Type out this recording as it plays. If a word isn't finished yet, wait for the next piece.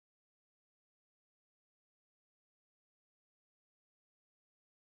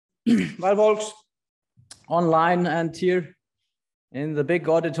Well, folks, online and here in the big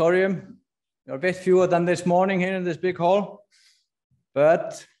auditorium, you're a bit fewer than this morning here in this big hall,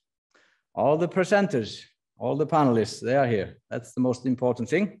 but all the presenters, all the panelists, they are here. That's the most important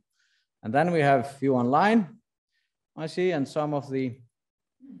thing. And then we have few online, I see, and some of the,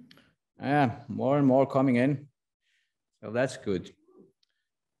 more and more coming in. So that's good.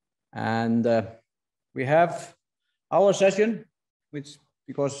 And we have our session, which,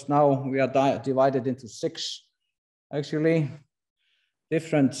 because now we are divided into 6, actually,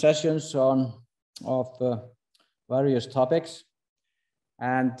 different sessions of various topics.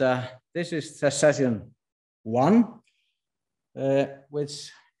 And this is the session 1,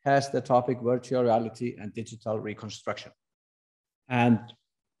 which has the topic virtual reality and digital reconstruction. And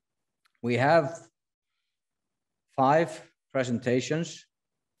we have 5 presentations.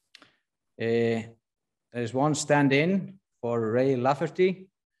 There's one stand-in for Ray Lafferty.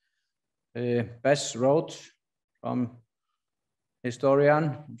 Bess Rhodes, from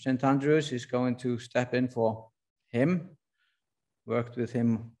historian from St. Andrews, is going to step in for him. Worked with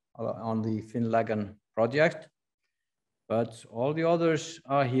him on the Finnlagan project, but all the others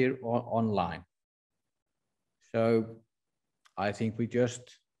are here online. So I think we just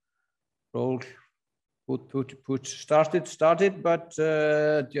started, but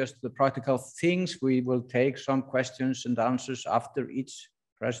just the practical things. We will take some questions and answers after each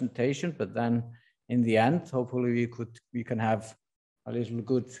presentation, but then in the end, hopefully we can have a little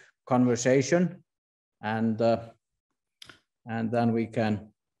good conversation, and then we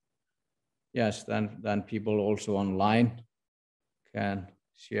can, yes, then people also online can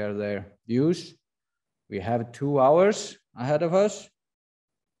share their views. We have 2 hours ahead of us,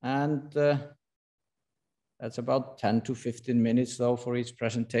 and that's about 10 to 15 minutes though for each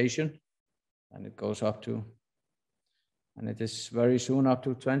presentation, and it goes up to, and it is very soon up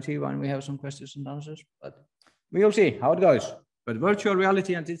to 20 when we have some questions and answers, but we will see how it goes. But virtual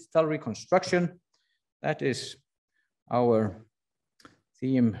reality and digital reconstruction, that is our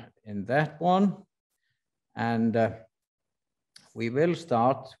theme in that one. And we will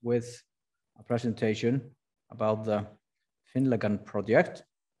start with a presentation about the Finnlagan project.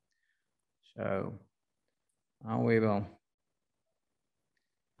 So now we will.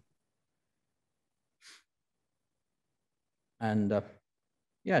 And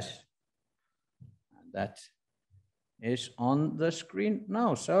yes, that is on the screen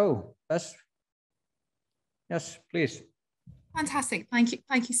now. So Bess, yes, please. Fantastic.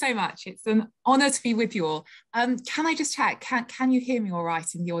 Thank you so much. It's an honor to be with you all. Can I just check, can you hear me all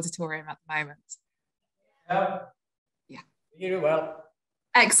right in the auditorium at the moment? Yeah. You do well.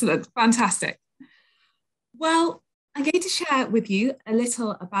 Excellent. Fantastic. Well, I'm going to share with you a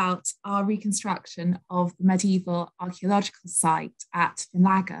little about our reconstruction of the medieval archaeological site at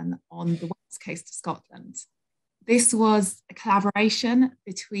Finnlagan on the west coast of Scotland. This was a collaboration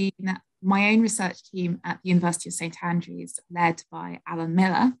between my own research team at the University of St. Andrews, led by Alan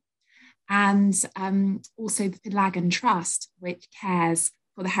Miller, and also the Finnlagan Trust, which cares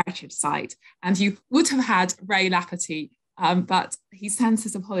for the heritage site. And you would have had Ray Lafferty, but he sends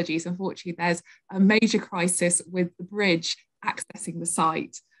his apologies. Unfortunately, there's a major crisis with the bridge accessing the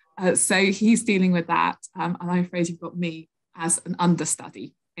site. So he's dealing with that. And I'm afraid you've got me as an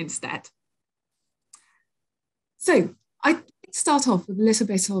understudy instead. So I'd start off with a little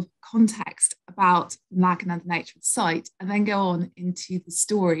bit of context about Finnlagan and the nature of the site, and then go on into the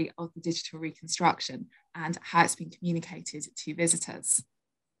story of the digital reconstruction and how it's been communicated to visitors.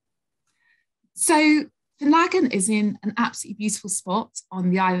 So Finnlagan is in an absolutely beautiful spot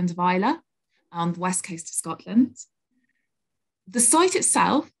on the island of Islay, on the west coast of Scotland. The site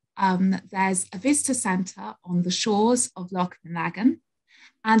itself, there's a visitor centre on the shores of Loch Finnlagan.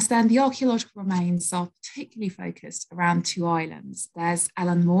 And then the archaeological remains are particularly focused around 2 islands. There's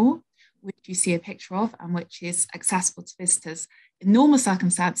Ellen Moor, which you see a picture of, and which is accessible to visitors in normal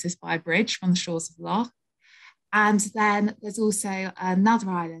circumstances by a bridge from the shores of the loch. And then there's also another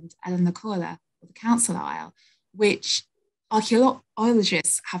island, Ellen na Cóla, or the Council Isle, which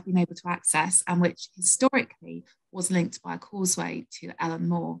archaeologists have been able to access, and which historically was linked by a causeway to Ellen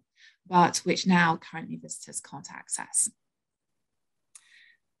Moor, but which now currently visitors can't access.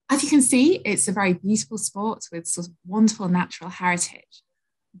 As you can see, it's a very beautiful spot with sort of wonderful natural heritage,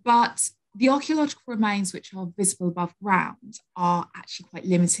 but the archaeological remains which are visible above ground are actually quite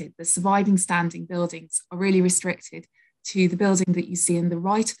limited. The surviving standing buildings are really restricted to the building that you see in the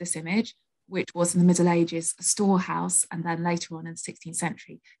right of this image, which was in the Middle Ages a storehouse, and then later on in the 16th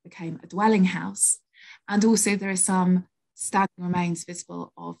century became a dwelling house. And also there are some standing remains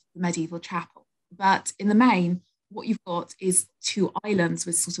visible of the medieval chapel. But in the main, what you've got is two islands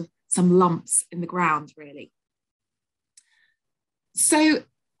with sort of some lumps in the ground, really. So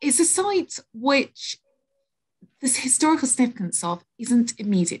it's a site which this historical significance of isn't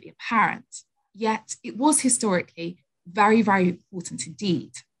immediately apparent, yet it was historically very, very important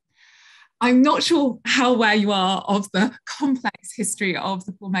indeed. I'm not sure how aware you are of the complex history of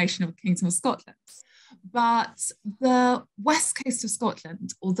the formation of the Kingdom of Scotland, but the west coast of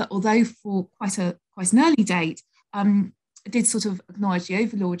Scotland, although for quite an early date, did sort of acknowledge the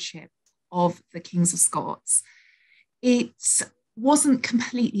overlordship of the Kings of Scots, it wasn't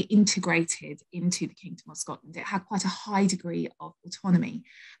completely integrated into the Kingdom of Scotland. It had quite a high degree of autonomy,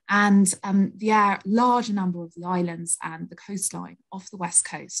 and the larger number of the islands and the coastline off the west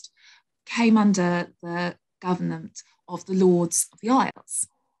coast came under the government of the Lords of the Isles.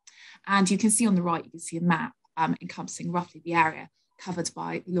 And you can see on the right, you can see a map encompassing roughly the area covered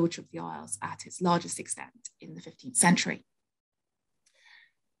by the Lordship of the Isles at its largest extent in the 15th century.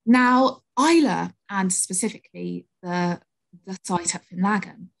 Now, Islay, and specifically the site at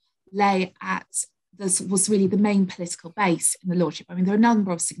Finlagan, was really the main political base in the lordship. I mean, there are a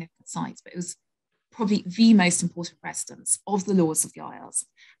number of significant sites, but it was probably the most important residence of the Lords of the Isles,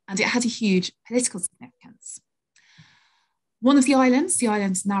 and it had a huge political significance. One of the islands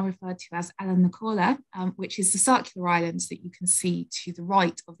now referred to as Ellen Nicola, which is the circular island that you can see to the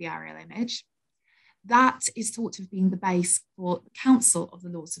right of the aerial image. That is thought to have been the base for the Council of the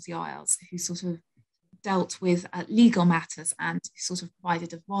Lords of the Isles, who sort of dealt with legal matters and sort of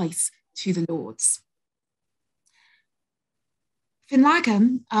provided advice to the Lords.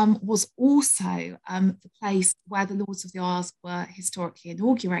 Finlagan was also the place where the Lords of the Isles were historically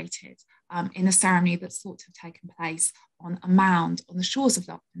inaugurated in a ceremony that's thought to have taken place on a mound on the shores of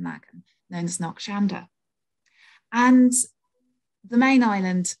Loch Finlagan, known as Knock Shanda. And the main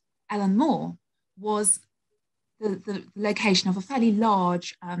island, Ellen Moor, was the location of a fairly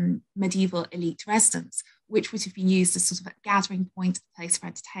large medieval elite residence, which would have been used as sort of a gathering point, a place for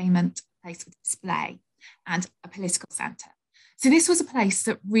entertainment, a place for display, and a political centre. So this was a place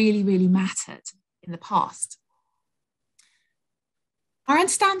that really, really mattered in the past. Our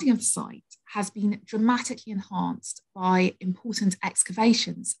understanding of the site has been dramatically enhanced by important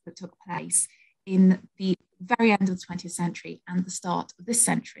excavations that took place in the very end of the 20th century and the start of this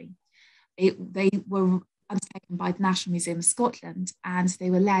century. They were undertaken by the National Museum of Scotland, and they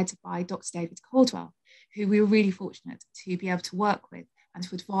were led by Dr. David Caldwell, who we were really fortunate to be able to work with and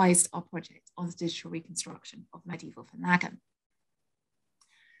who advised our project on the digital reconstruction of medieval Finlagan.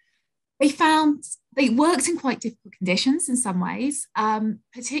 They worked in quite difficult conditions in some ways,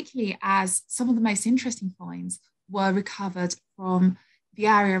 particularly as some of the most interesting finds were recovered from the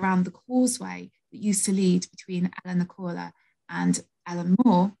area around the causeway that used to lead between Ellen Nicola and Ellen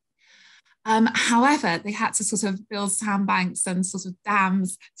Moor. However, they had to sort of build sandbanks and sort of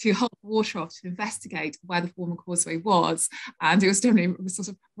dams to hold water off to investigate where the former causeway was. And it was generally sort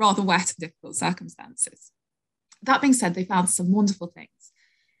of rather wet and difficult circumstances. That being said, they found some wonderful things.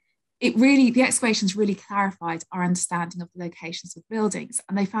 The excavations really clarified our understanding of the locations of buildings,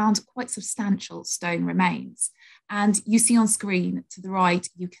 and they found quite substantial stone remains. And you see on screen to the right,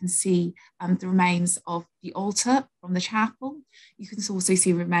 you can see the remains of the altar from the chapel. You can also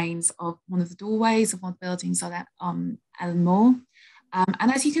see remains of one of the doorways of one of the buildings on Ellen Moor.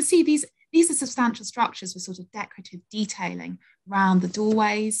 And as you can see, these are substantial structures with sort of decorative detailing around the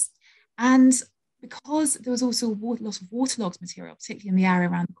doorways. And because there was also a lot of waterlogged material, particularly in the area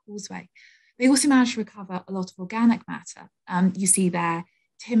around the causeway, they also managed to recover a lot of organic matter. You see there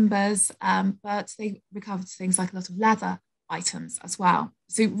timbers, but they recovered things like a lot of leather items as well.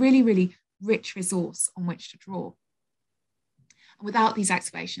 So really, really rich resource on which to draw. And without these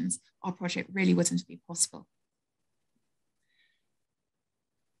excavations, our project really wouldn't be possible.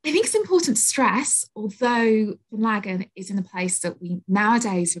 I think it's important to stress, although Finlagan is in a place that we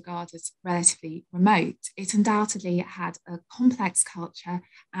nowadays regard as relatively remote, it undoubtedly had a complex culture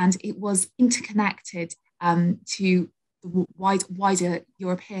and it was interconnected to the wider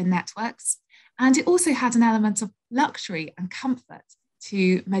European networks. And it also had an element of luxury and comfort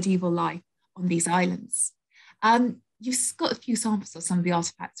to medieval life on these islands. You've got a few samples of some of the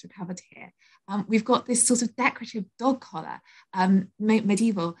artifacts recovered here. We've got this sort of decorative dog collar,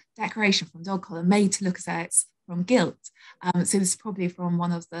 medieval decoration from dog collar made to look as though it's from gilt. So this is probably from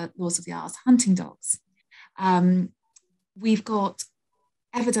one of the Lords of the Isles hunting dogs. We've got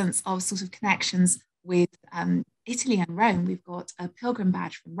evidence of sort of connections with Italy and Rome. We've got a pilgrim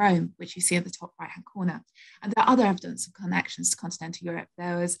badge from Rome, which you see at the top right-hand corner. And there are other evidence of connections to continental Europe.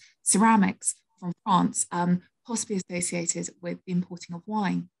 There was ceramics from France, possibly associated with the importing of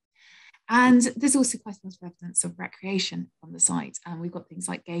wine. And there's also quite a lot of evidence of recreation on the site. And we've got things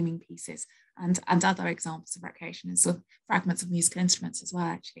like gaming pieces and other examples of recreation and sort of fragments of musical instruments as well,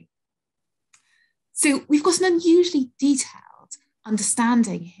 actually. So we've got an unusually detailed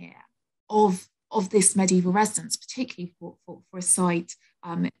understanding here of this medieval residence, particularly for a site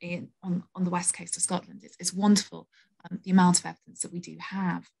on the west coast of Scotland. It's wonderful, the amount of evidence that we do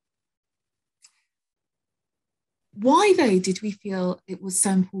have. Why, though, did we feel it was so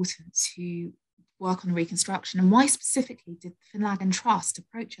important to work on reconstruction, and why specifically did the Finlaggan Trust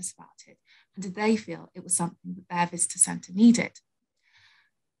approach us about it? And did they feel it was something that their visitor centre needed?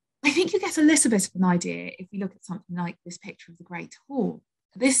 I think you get a little bit of an idea if you look at something like this picture of the Great Hall.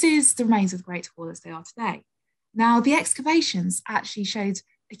 This is the remains of the Great Hall as they are today. Now, the excavations actually showed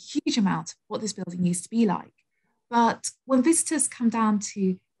a huge amount of what this building used to be like. But when visitors come down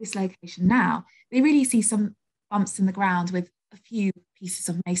to this location now, they really see some bumps in the ground with a few pieces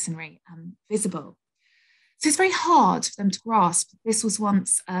of masonry visible. So it's very hard for them to grasp that this was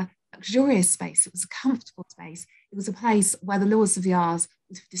once a luxurious space. It was a comfortable space. It was a place where the lords of the Isles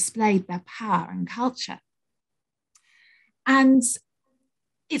would have displayed their power and culture. And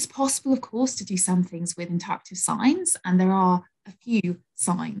it's possible, of course, to do some things with interactive signs, and there are a few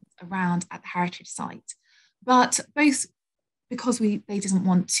signs around at the heritage site. But both because they didn't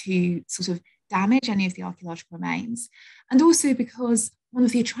want to sort of damage any of the archaeological remains, and also because one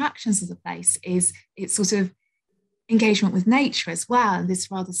of the attractions of the place is its sort of engagement with nature as well, and this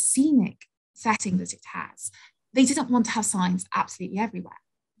rather scenic setting that it has. They didn't want to have signs absolutely everywhere.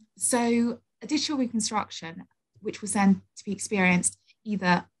 So a digital reconstruction, which was then to be experienced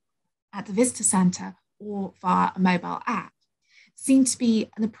either at the visitor centre or via a mobile app, seemed to be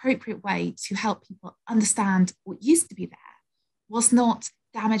an appropriate way to help people understand what used to be there, whilst not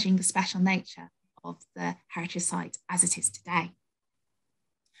damaging the special nature of the heritage site as it is today.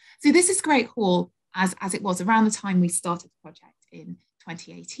 So this is Great Hall as it was around the time we started the project in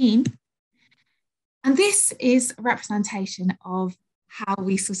 2018. And this is a representation of how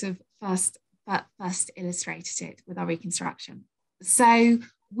we sort of first illustrated it with our reconstruction. So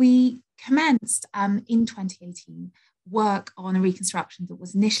we commenced in 2018 work on a reconstruction that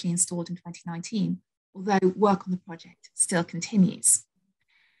was initially installed in 2019, although work on the project still continues.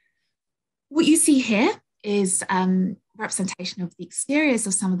 What you see here is representation of the exteriors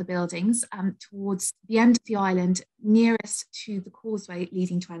of some of the buildings towards the end of the island nearest to the causeway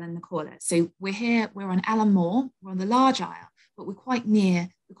leading to Ellen na Cóla. So we're on Ellen Moor, we're on the large isle, but we're quite near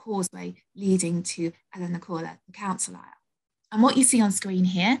the causeway leading to Ellen na Cóla, the council isle. And what you see on screen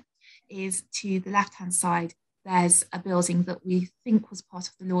here is to the left-hand side, there's a building that we think was part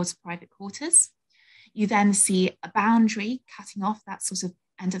of the Lord's private quarters. You then see a boundary cutting off that sort of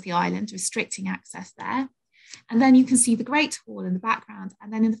end of the island, restricting access there. And then you can see the Great Hall in the background.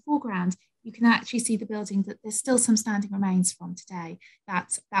 And then in the foreground, you can actually see the building that there's still some standing remains from today.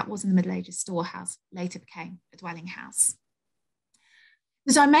 That was in the Middle Ages storehouse, later became a dwelling house.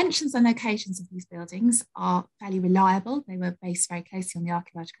 The dimensions and locations of these buildings are fairly reliable. They were based very closely on the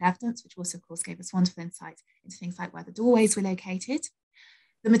archaeological evidence, which also, of course, gave us wonderful insight into things like where the doorways were located.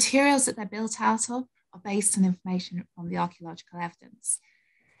 The materials that they're built out of are based on information from the archaeological evidence.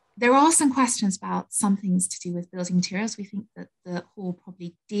 There are some questions about some things to do with building materials. We think that the hall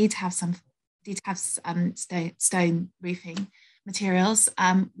probably did have stone roofing materials.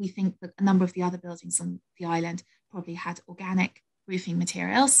 We think that a number of the other buildings on the island probably had organic roofing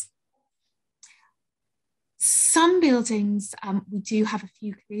materials. Some buildings, we do have a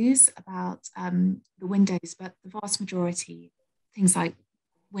few clues about the windows, but the vast majority, things like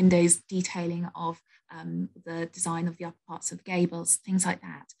windows detailing of the design of the upper parts of the gables, things like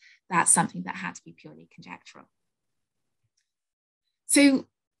that, that's something that had to be purely conjectural. So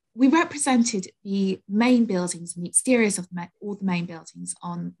we represented the main buildings and the exteriors of all the main buildings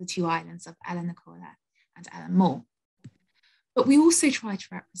on the two islands of Ellen na Cóla and Ellen Moor. But we also try to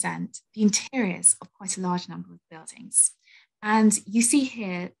represent the interiors of quite a large number of buildings. And you see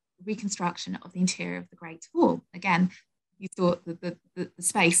here reconstruction of the interior of the Great Hall. Again, you saw the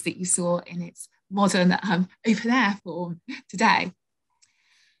space that you saw in its modern open air form today.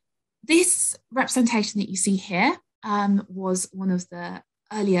 This representation that you see here was one of the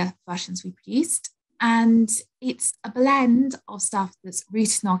earlier versions we produced. And it's a blend of stuff that's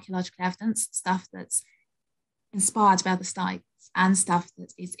rooted in archaeological evidence, stuff that's inspired by other sites, and stuff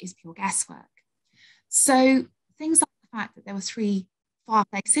that is pure guesswork. So things like the fact that there were 3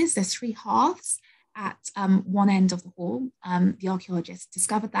 fireplaces, there's 3 hearths at one end of the hall. The archaeologists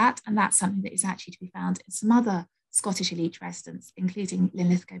discovered that, and that's something that is actually to be found in some other Scottish elite residents, including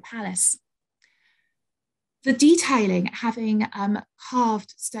Linlithgow Palace. The detailing, having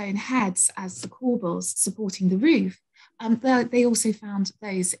carved stone heads as the corbels supporting the roof, they also found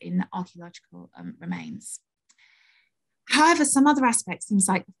those in archaeological remains. However, some other aspects, things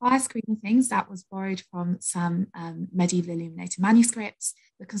like the fire screen things, that was borrowed from some medieval illuminated manuscripts.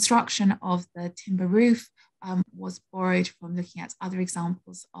 The construction of the timber roof was borrowed from looking at other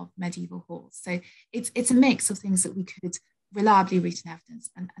examples of medieval halls. So it's a mix of things that we could reliably root in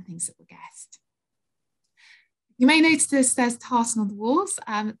evidence and things that were guessed. You may notice there's tartan on the walls.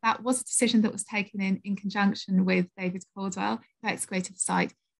 That was a decision that was taken in conjunction with David Caldwell, who excavated the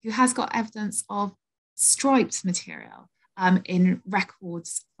site, who has got evidence of striped material in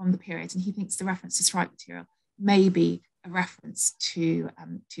records from the period. And he thinks the reference to striped material may be a reference to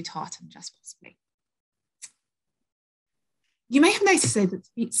tartan, just possibly. You may have noticed, though, that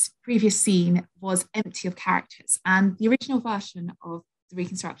the previous scene was empty of characters, and the original version of the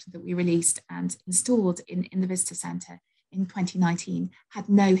reconstruction that we released and installed in the visitor centre in 2019 had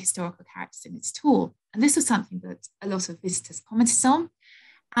no historical characters in it at all. And this was something that a lot of visitors commented on.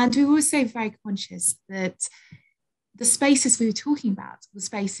 And we were also very conscious that the spaces we were talking about were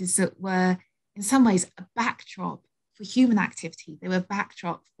spaces that were in some ways a backdrop for human activity. They were a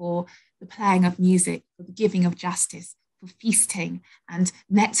backdrop for the playing of music, for the giving of justice, for feasting and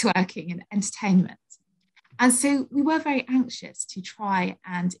networking and entertainment. And so we were very anxious to try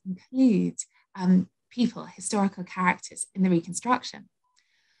and include people, historical characters in the reconstruction.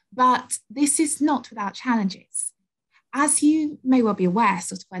 But this is not without challenges. As you may well be aware,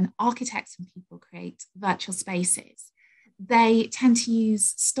 sort of when architects and people create virtual spaces, they tend to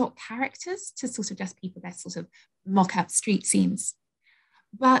use stock characters to sort of just people, their sort of mock-up street scenes.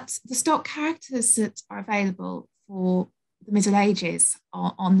 But the stock characters that are available for the Middle Ages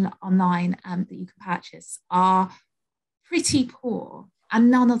online that you can purchase are pretty poor,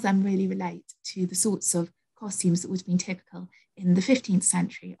 and none of them really relate to the sorts of costumes that would have been typical in the 15th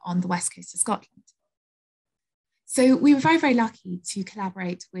century on the west coast of Scotland. So we were very, very lucky to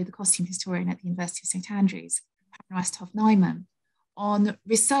collaborate with a costume historian at the University of St Andrews, Westhoff Nyman, on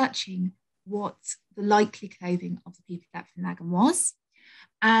researching what the likely clothing of the people at Finlagan was,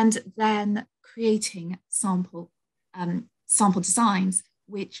 and then creating sample designs,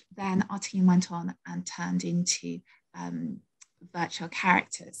 which then our team went on and turned into virtual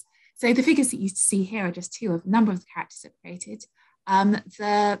characters. So the figures that you see here are just two of a number of the characters that were created.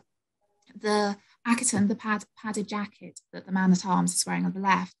 The Aitken, the padded jacket that the man-at-arms is wearing on the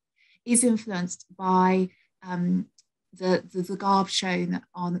left, is influenced by the garb shown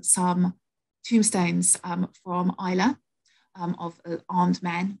on some tombstones from Islay of armed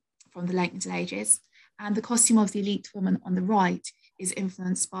men from the late Middle Ages. And the costume of the elite woman on the right is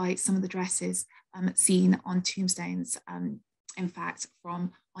influenced by some of the dresses seen on tombstones, in fact,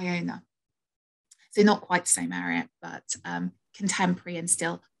 from Iona. So not quite the same area, but contemporary and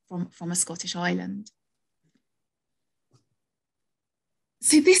still from a Scottish island.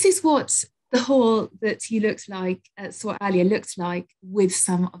 So this is what the hall that you saw earlier looked like with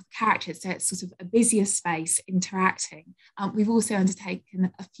some of the characters. So it's sort of a busier space interacting. We've also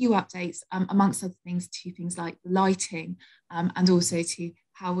undertaken a few updates, amongst other things, to things like the lighting and also to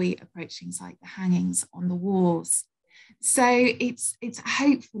how we approach things like the hangings on the walls. So it's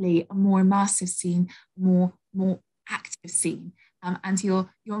hopefully a more immersive scene, more active scene. And you're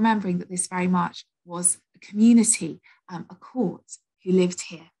remembering that this very much was a community, a court who lived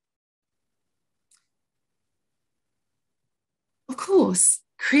here. Of course,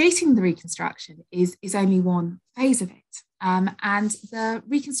 creating the reconstruction is only one phase of it. And the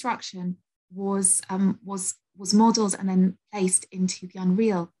reconstruction was modelled and then placed into the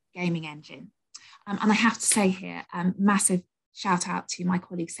Unreal gaming engine. And I have to say here, massive shout out to my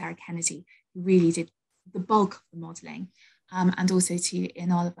colleague Sarah Kennedy, who really did the bulk of the modelling, and also to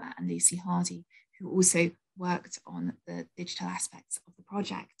Ian Oliver and Lucy Hardy, who also worked on the digital aspects of the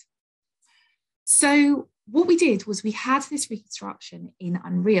project. So what we did was we had this reconstruction in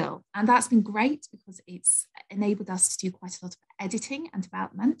Unreal, and that's been great because it's enabled us to do quite a lot of editing and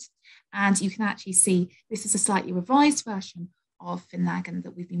development. And you can actually see this is a slightly revised version of Finlagan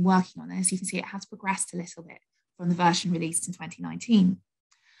that we've been working on. And as you can see, it has progressed a little bit from the version released in 2019.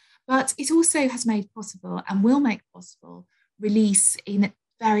 But it also has made possible and will make possible release in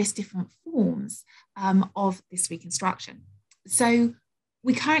various different forms of this reconstruction. So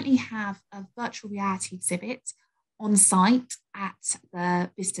we currently have a virtual reality exhibit on site at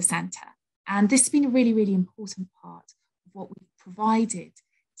the Visitor Centre. And this has been a really, really important part of what we've provided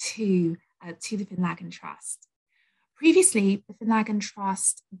to the Finlagan Trust. Previously, the Finlagan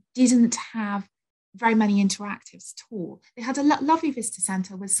Trust didn't have very many interactives at all. They had a lovely visitor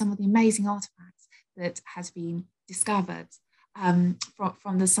centre with some of the amazing artefacts that has been discovered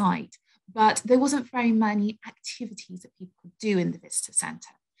from the site, but there wasn't very many activities that people could do in the visitor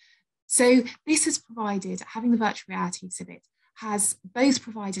centre. So this has provided, having the virtual reality exhibit has both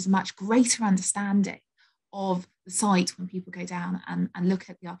provided a much greater understanding of the site when people go down and look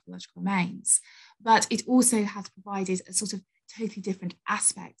at the archaeological remains, but it also has provided a sort of totally different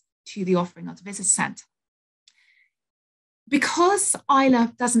aspect to the offering of the visitor centre. Because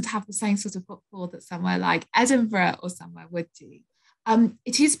Isla doesn't have the same sort of footfall that somewhere like Edinburgh or somewhere would do,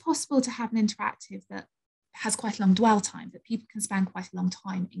 it is possible to have an interactive that has quite a long dwell time, that people can spend quite a long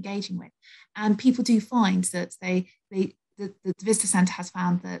time engaging with. And people do find that the visitor centre has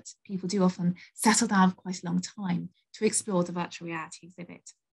found that people do often settle down for quite a long time to explore the virtual reality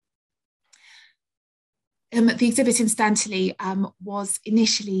exhibit. The exhibit, incidentally, was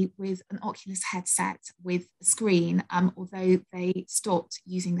initially with an Oculus headset with a screen, although they stopped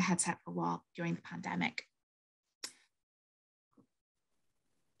using the headset for a while during the pandemic.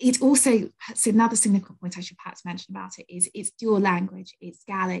 It also, so another significant point I should perhaps mention about it is it's dual language, it's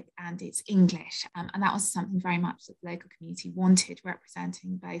Gaelic and it's English. And that was something very much that the local community wanted,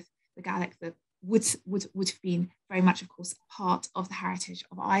 representing both the Gaelic that would have been very much, of course, part of the heritage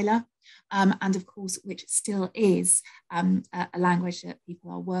of Isla, and of course, which still is a language that people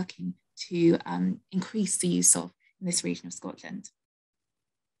are working to increase the use of in this region of Scotland.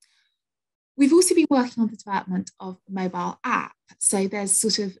 We've also been working on the development of a mobile app. So there's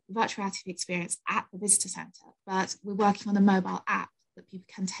sort of virtual reality experience at the visitor centre, but we're working on a mobile app that people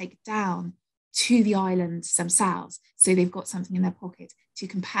can take down to the islands themselves. So they've got something in their pocket to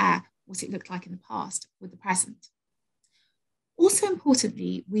compare what it looked like in the past with the present. Also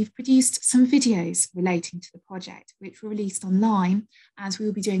importantly, we've produced some videos relating to the project, which were released online, and we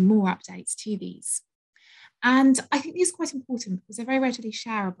will be doing more updates to these. And I think these are quite important because they're very readily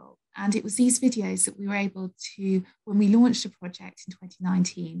shareable. And it was these videos that we were able to, when we launched the project in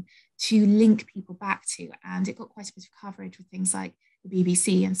 2019, to link people back to. And it got quite a bit of coverage with things like the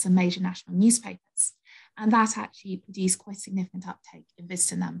BBC and some major national newspapers. And that actually produced quite significant uptake in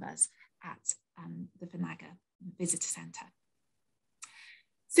visitor numbers at the Finagga Visitor Centre.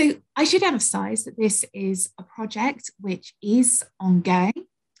 So I should emphasise that this is a project which is ongoing.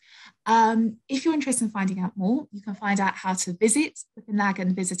 If you're interested in finding out more, you can find out how to visit the Finagga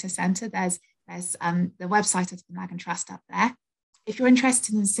Visitor Centre. There's the website of the Finagga Trust up there. If you're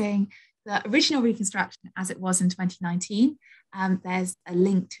interested in seeing the original reconstruction as it was in 2019, there's a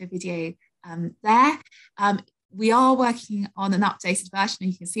link to a video there. We are working on an updated version,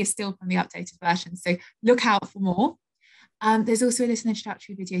 and you can see a still from the updated version, so look out for more. There's also a little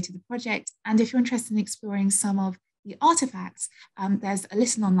introductory video to the project, and if you're interested in exploring some of the artifacts, there's a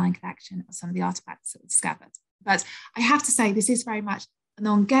little online collection of some of the artifacts that were discovered. But I have to say, this is very much an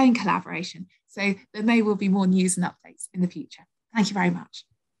ongoing collaboration, so there may well be more news and updates in the future. Thank you very much.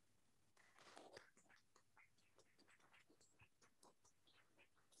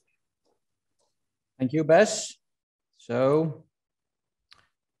 Thank you, Bess. So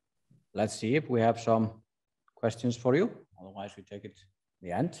let's see if we have some questions for you. Otherwise, we take it at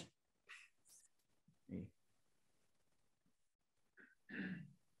the end.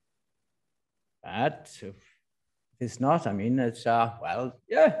 But if it's not, I mean, it's, well,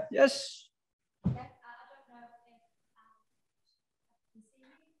 yeah, yes.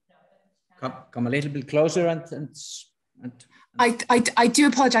 Come a little bit closer and I do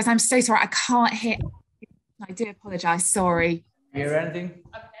apologise. I'm so sorry. I can't hear. I do apologise. Sorry. Hear anything?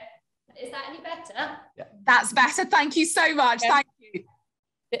 Okay. Is that any better? Yeah. That's better. Thank you so much. Okay. Thank you.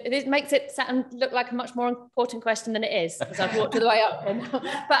 It makes it sound look like a much more important question than it is, because I've walked all the way up.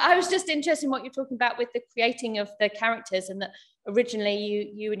 But I was just interested in what you're talking about with the creating of the characters, and that originally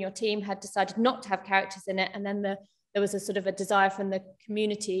you and your team had decided not to have characters in it, and then there was a sort of a desire from the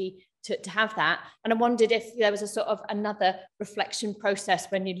community to have that. And I wondered if there was a sort of another reflection process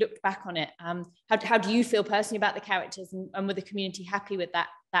when you looked back on it. How do you feel personally about the characters, and were the community happy with that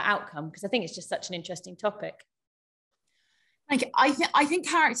outcome? Because I think it's just such an interesting topic. I think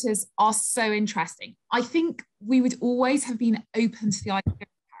characters are so interesting. I think we would always have been open to the idea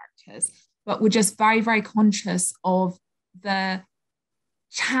of characters, but we're just very, very conscious of the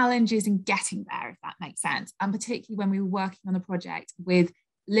challenges in getting there, if that makes sense. And particularly when we were working on a project with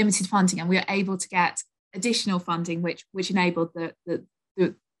limited funding, and we were able to get additional funding, which enabled the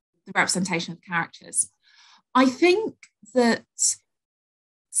representation of characters. I think that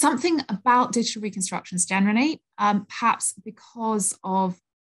something about digital reconstructions generally, perhaps because of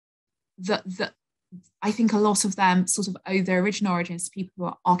I think a lot of them sort of owe their original origins to people who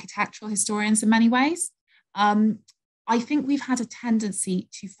are architectural historians in many ways. I think we've had a tendency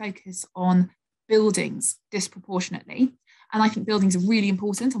to focus on buildings disproportionately. And I think buildings are really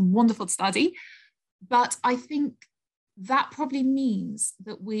important and wonderful to study. But I think that probably means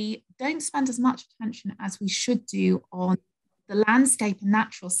that we don't spend as much attention as we should do on the landscape and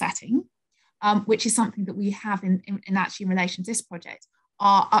natural setting, which is something that we have in actually in relation to this project.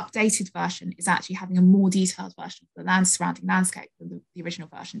 Our updated version is actually having a more detailed version of the surrounding landscape than the original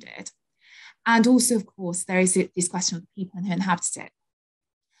version did. And also, of course, there is this question of the people who inhabited it.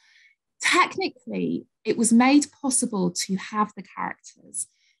 Technically, it was made possible to have the characters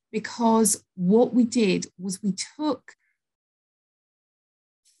because what we did was we took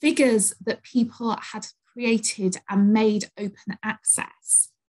figures that people had created and made open access.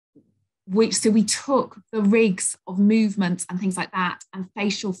 So we took the rigs of movement and things like that, and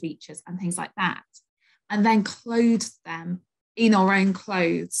facial features and things like that, and then clothed them in our own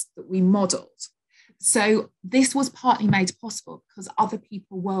clothes that we modelled. So this was partly made possible because other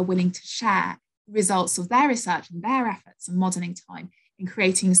people were willing to share the results of their research and their efforts and modelling time in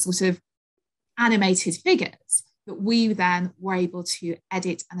creating sort of animated figures that we then were able to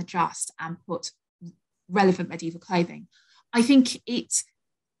edit and adjust and put relevant medieval clothing. I think it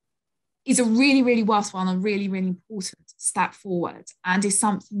is a really, really worthwhile and really, really important step forward, and is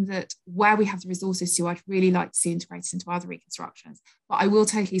something that where we have the resources to, I'd really like to see integrated into other reconstructions. But I will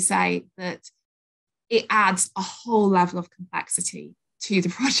totally say that it adds a whole level of complexity to the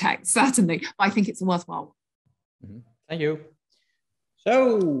project, certainly. But I think it's a worthwhile one. Mm-hmm. Thank you.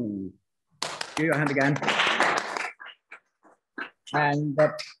 So, give your hand again. And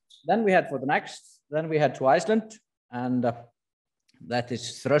then we had for the next, then we had to Iceland, and that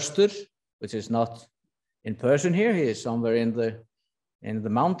is Þröstur, which is not in person here. He is somewhere in the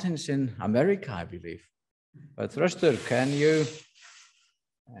mountains in America, I believe. But Þröstur, can you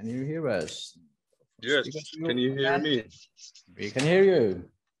hear us? Yes, can you hear me? We can hear you.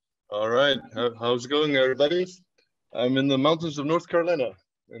 All right, how's it going, everybody? I'm in the mountains of North Carolina,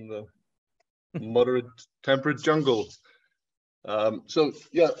 in the moderate temperate jungle.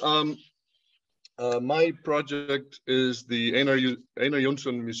 My project is the Einar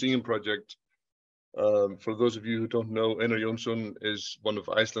Jónsson Museum project. For those of you who don't know, Einar Jónsson is one of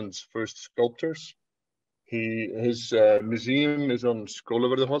Iceland's first sculptors. His museum is on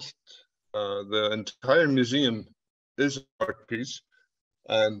Skólavörðuholt. The entire museum is an art piece.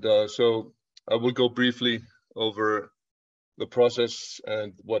 And so I will go briefly over the process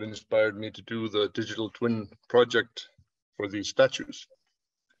and what inspired me to do the digital twin project for these statues.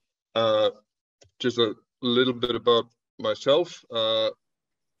 Just a little bit about myself. I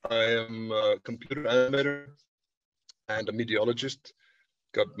am a computer animator and a meteorologist.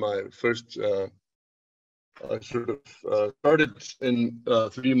 Got my first, I started in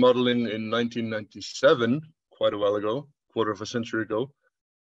 3D modeling in 1997, quite a while ago, quarter of a century ago.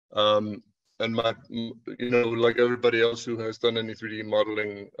 And like everybody else who has done any 3D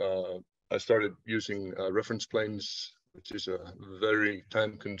modeling, I started using reference planes, which is a very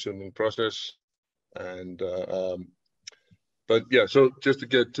time-consuming process. And but yeah, so just to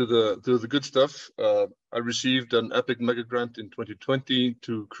get to the good stuff, I received an Epic Mega Grant in 2020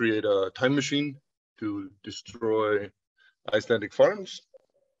 to create a time machine to destroy Icelandic farms,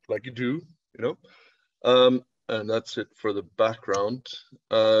 like you do, you know. And that's it for the background.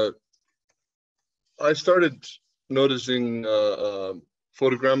 I started noticing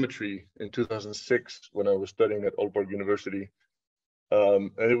photogrammetry in 2006 when I was studying at Aalborg University.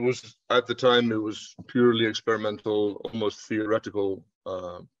 And it was, at the time, it was purely experimental, almost theoretical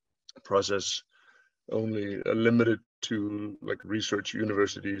process, only limited to like research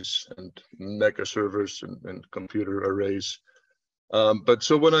universities and mega servers and computer arrays. But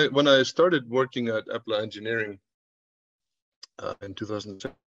so when I started working at Epla Engineering in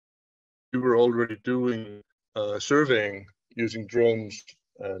 2007, we were already doing surveying using drones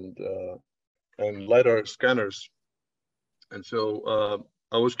and LiDAR scanners. And so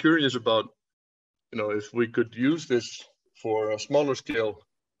I was curious about, if we could use this for smaller scale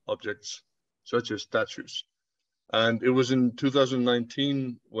objects, such as statues. And it was in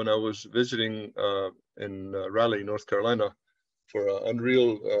 2019 when I was visiting in Raleigh, North Carolina, for an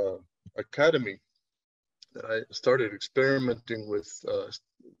Unreal Academy that I started experimenting with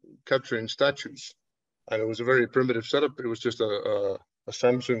capturing statues. And it was a very primitive setup. It was just a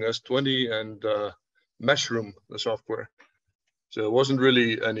Samsung S20 and Meshroom, the software. So it wasn't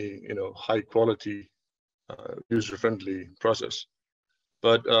really any, high quality, user-friendly process.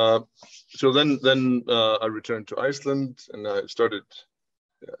 But so then I returned to Iceland, and I started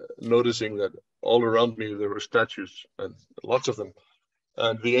noticing that all around me there were statues, and lots of them.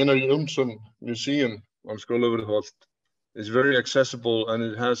 And the Einar Jónsson Museum on Skólavörðuholt is very accessible, and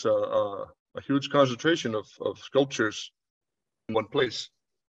it has a a huge concentration of sculptures in one place.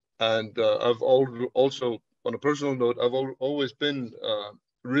 And I've also, on a personal note, I've always been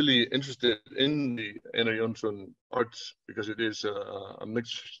really interested in the Einar Jónsson arts, because it is a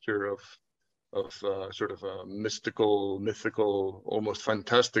mixture of sort of a mystical, mythical, almost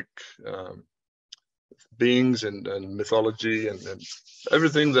fantastic beings and mythology and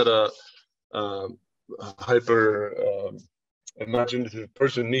everything that a hyper imaginative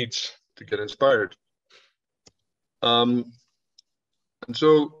person needs to get inspired. And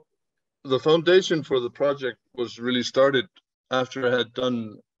so the foundation for the project was really started after I had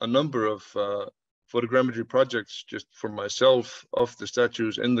done a number of photogrammetry projects just for myself of the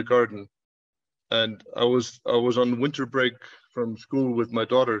statues in the garden. And I was on winter break from school with my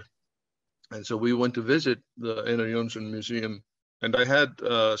daughter. And so we went to visit the Einar Jónsson Museum, and I had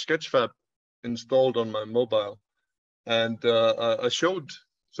Sketchfab installed on my mobile. And I showed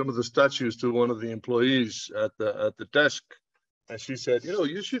some of the statues to one of the employees at the desk. And she said, you know,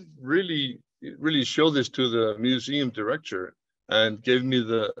 you should really show this to the museum director, and gave me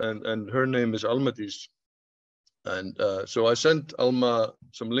and her name is Almadís. And so I sent Alma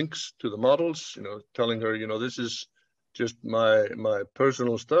some links to the models, you know, telling her, you know, this is just my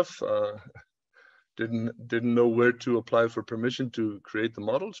personal stuff. Didn't know where to apply for permission to create the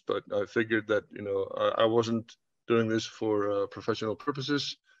models, but I figured that, you know, I wasn't doing this for professional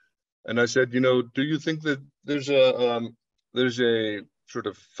purposes. And I said, you know, do you think that there's a sort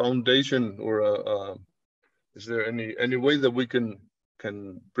of foundation, or is there any way that we can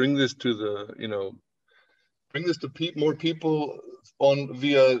bring this to the, you know, bring this to more people on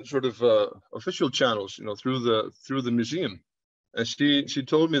via sort of official channels, you know, through the museum? And she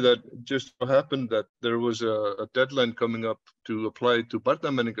told me that just so happened that there was a deadline coming up to apply to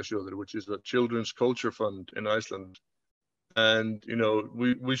Barnamenningarsjóður, which is a children's culture fund in Iceland. And, you know,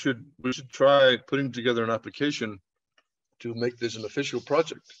 we should try putting together an application to make this an official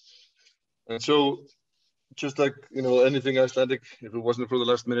project. And so, just like, you know, anything Icelandic, if it wasn't for the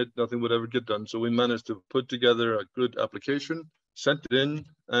last minute, nothing would ever get done. So we managed to put together a good application, sent it in,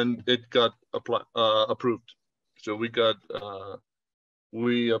 and it got approved. So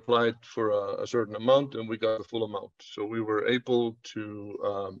we applied for a certain amount, and we got the full amount. So we were able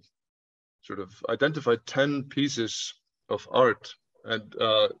to sort of identify 10 pieces of art. And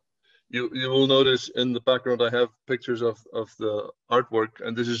you will notice in the background, I have pictures of the artwork,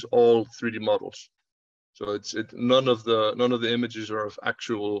 and this is all 3D models. So none of the images are of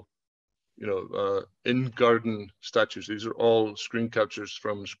actual, you know, in garden statues. These are all screen captures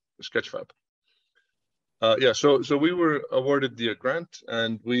from Sketchfab. Yeah, so we were awarded the grant,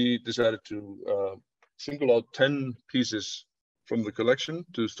 and we decided to single out 10 pieces from the collection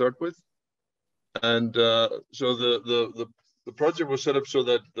to start with. And so the project was set up so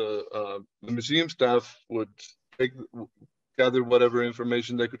that the museum staff would gather whatever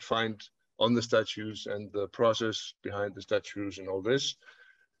information they could find on the statues and the process behind the statues and all this.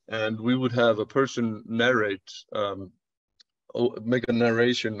 And we would have a person narrate, make a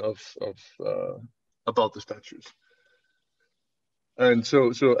narration about the statues. And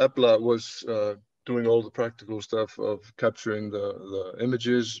so Epla was doing all the practical stuff of capturing the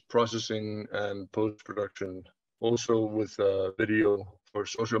images, processing, and post-production, also with video for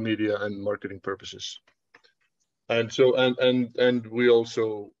social media and marketing purposes. And so, and we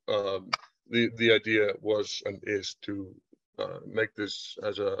also, the idea was and is to make this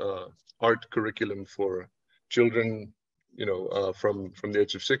as a art curriculum for children, you know, from the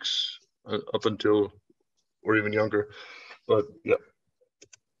age of 6 up until, or even younger. But yeah.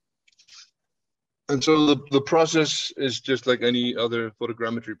 And so the process is just like any other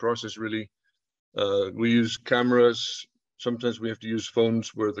photogrammetry process, really. We use cameras. Sometimes we have to use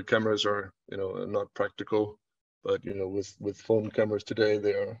phones where the cameras are, you know, not practical. But, you know, with phone cameras today,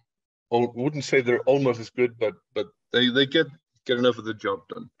 they are, wouldn't say they're almost as good, but they get enough of the job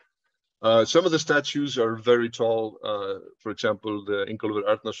done. Some of the statues are very tall. For example, the Ingólfur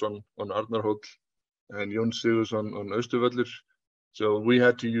Arnarsson on Arnarhóll and Jón Sigurðsson on Austurvöllur. So we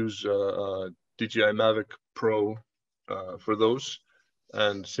had to use DJI Mavic Pro for those.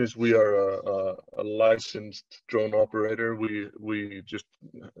 And since we are a licensed drone operator, we just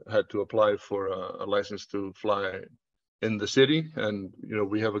had to apply for a license to fly in the city. And, you know,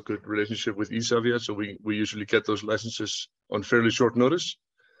 we have a good relationship with Isavia, so we usually get those licenses on fairly short notice.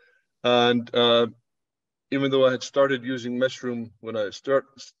 And even though I had started using Meshroom when I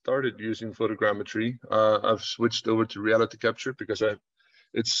started using photogrammetry, I've switched over to reality capture because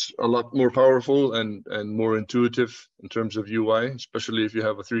it's a lot more powerful and more intuitive in terms of UI, especially if you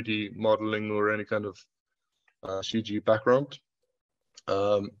have a 3D modeling or any kind of CG background.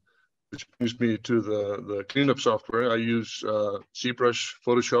 which brings me to the cleanup software. I use ZBrush,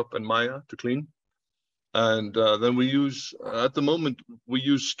 Photoshop, and Maya to clean. And then we use, at the moment, we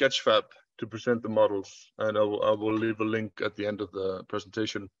use Sketchfab to present the models. And I will leave a link at the end of the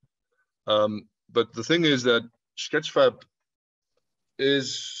presentation. But the thing is that Sketchfab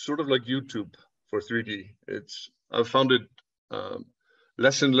is sort of like YouTube for 3D. I've found it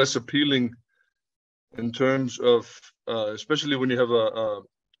less and less appealing in terms of, especially when you have a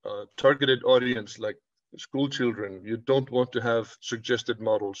targeted audience like school children. You don't want to have suggested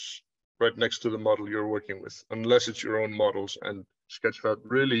models right next to the model you're working with, unless it's your own models. And Sketchfab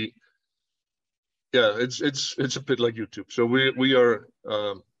really, yeah, it's a bit like YouTube. So we are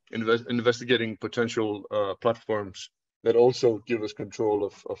investigating potential platforms that also give us control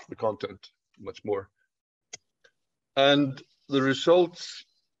of the content much more. And the results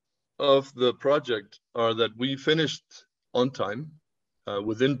of the project are that we finished on time,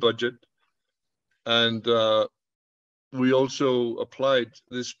 within budget, and we also applied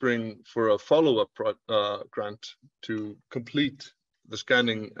this spring for a follow-up grant to complete the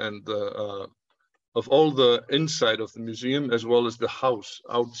scanning and of all the inside of the museum as well as the house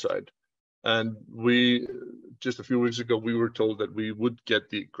outside. And we, just a few weeks ago, we were told that we would get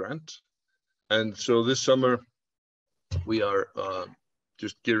the grant. And so this summer, we are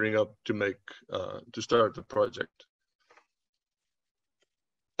just gearing up to start the project.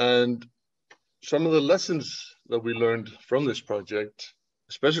 And some of the lessons that we learned from this project,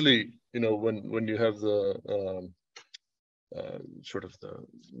 especially, you know, when you have the sort of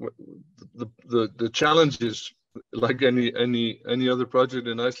the challenges, like any other project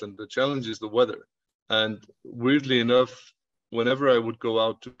in Iceland, the challenge is the weather. And weirdly enough, whenever I would go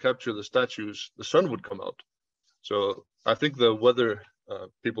out to capture the statues, the sun would come out. So I think the weather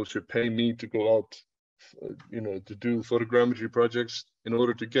people should pay me to go out, you know, to do photogrammetry projects in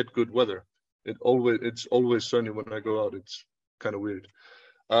order to get good weather. It's always sunny when I go out. It's kind of weird.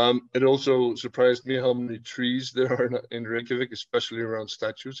 It also surprised me how many trees there are in Reykjavik, especially around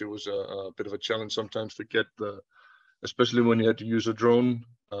statues. It was a bit of a challenge sometimes to get especially when you had to use a drone,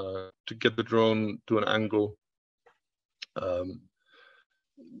 to get the drone to an angle,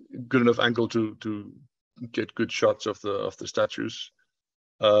 good enough angle to get good shots of the statues.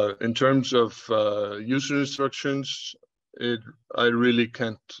 In terms of user instructions, I really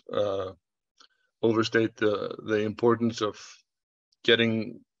can't overstate the importance of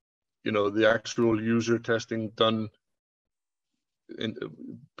getting, you know, the actual user testing done,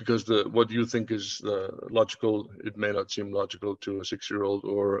 because what you think is logical, it may not seem logical to a 6-year-old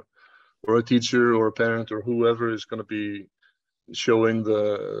or a teacher or a parent or whoever is going to be showing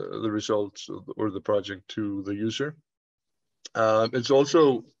the results or the project to the user. It's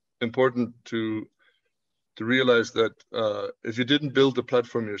also important to realize that if you didn't build the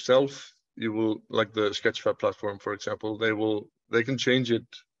platform yourself, you will, like the Sketchfab platform, for example, they can change it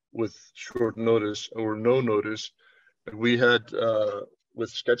with short notice or no notice. And we had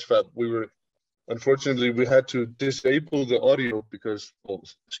with Sketchfab, unfortunately we had to disable the audio because, well,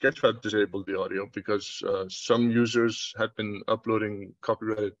 Sketchfab disabled the audio because some users had been uploading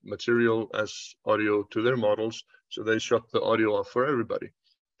copyrighted material as audio to their models. So they shut the audio off for everybody,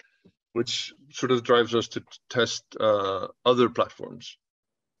 which sort of drives us to test other platforms.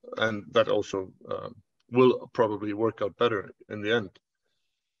 And that also will probably work out better in the end.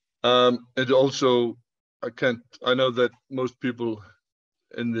 It also, I know that most people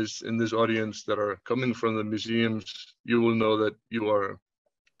in this audience that are coming from the museums, you will know that you are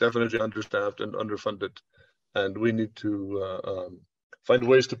definitely understaffed and underfunded, and we need to find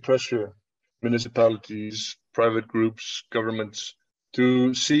ways to pressure municipalities, private groups, governments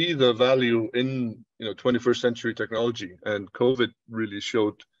to see the value in, you know, 21st century technology. And COVID really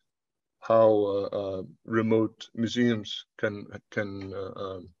showed how remote museums can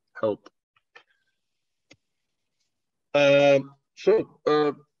help.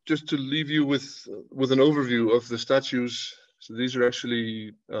 So just to leave you with an overview of the statues. So these are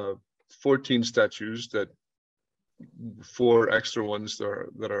actually 14 statues, that 4 extra ones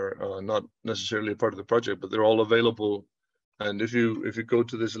that are not necessarily a part of the project, but they're all available. And if you go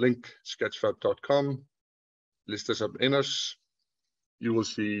to this link, sketchfab.com, listas af Einars, you will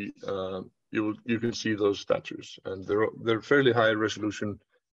see you can see those statues, and they're fairly high resolution.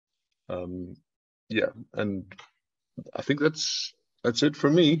 Yeah, and I think that's it for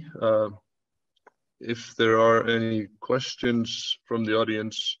me. If there are any questions from the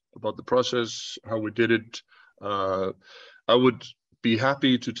audience about the process, how we did it, I would be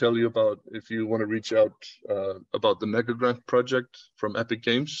happy to tell you about, if you want to reach out about the Mega Grant project from Epic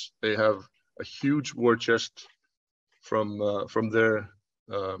Games. They have a huge war chest from their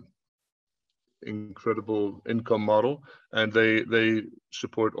incredible income model, and they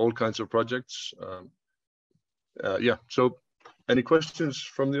support all kinds of projects. Yeah. So, any questions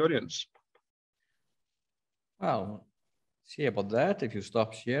from the audience? Well, see about that. If you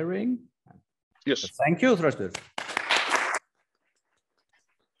stop sharing. Yes. But thank you, Þröstur.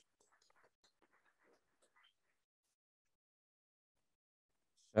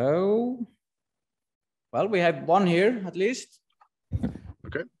 So, well, we have one here at least.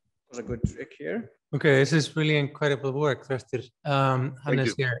 Okay. Was a good trick here. Okay, this is really incredible work, Þröstur.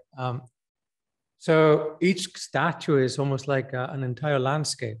 Hannes here. So each statue is almost like an entire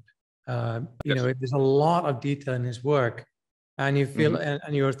landscape. You know, there's a lot of detail in his work, and you feel,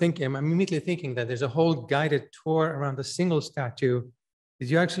 and you're thinking, I'm immediately thinking that there's a whole guided tour around a single statue. Did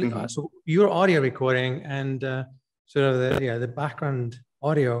you actually? So your audio recording and sort of the background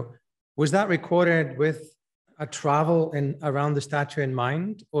audio, was that recorded with a travel around the statue in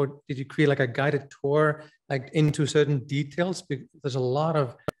mind, or did you create like a guided tour like into certain details? Because there's a lot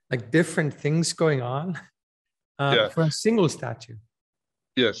of like different things going on for a single statue.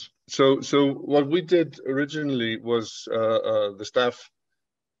 Yes. So what we did originally was the staff.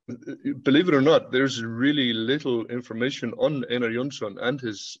 Believe it or not, there's really little information on Einar Jónsson and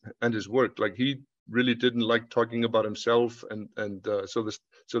his work. Like, he really didn't like talking about himself, and so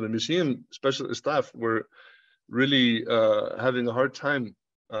the museum special staff were really having a hard time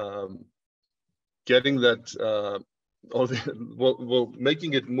getting that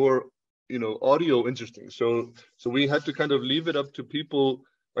making it more, you know, audio interesting. So we had to kind of leave it up to people.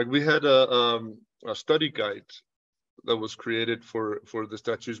 Like, we had a study guide that was created for the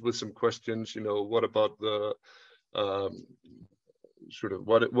statues with some questions. You know, what about the sort of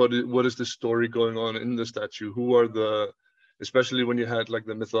what is the story going on in the statue? Who are the, especially when you had like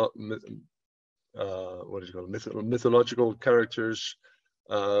the mythological characters.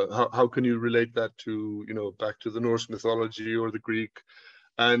 How can you relate that to, you know, back to the Norse mythology or the Greek?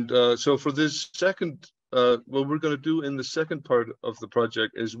 And so for this second, what we're going to do in the second part of the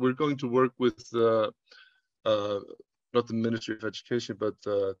project is we're going to work with the not the Ministry of Education, but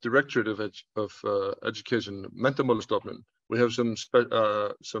the Directorate of Education, Menntamálastofnun. We have some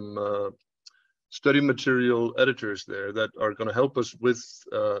study material editors there that are going to help us with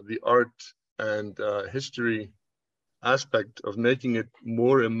the art and history aspect of making it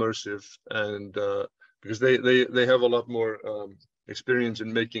more immersive, and because they have a lot more experience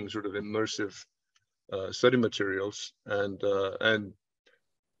in making sort of immersive study materials, and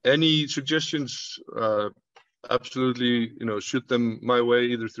any suggestions, absolutely, you know, shoot them my way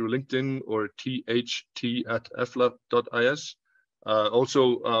either through LinkedIn or tht@efla.is.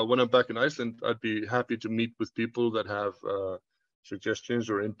 Also, when I'm back in Iceland, I'd be happy to meet with people that have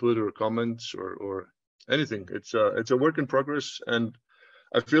suggestions or input or comments or anything. It's a work in progress, and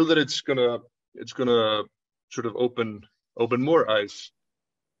I feel that it's gonna sort of open more eyes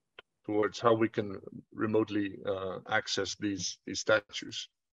towards how we can remotely access these statues.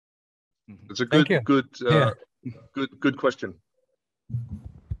 It's a good question.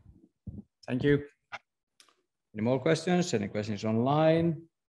 Thank you. Any more questions? Any questions online?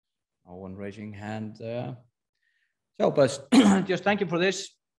 No one raising hand there. So, but just thank you for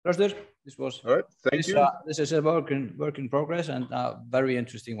this, Þröstur. This was all right. Thank you. This is a work in progress, and a very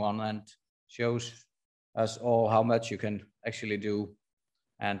interesting one, and shows us all how much you can actually do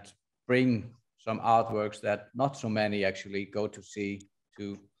and bring some artworks that not so many actually go to see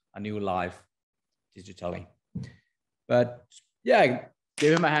to a new life digitally. But yeah,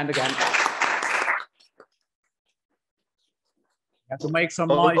 give him a hand again. You have to make some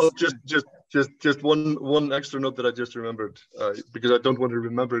noise. Just one extra note that I just remembered, because I don't want to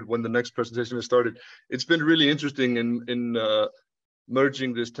remember it when the next presentation is started. It's been really interesting in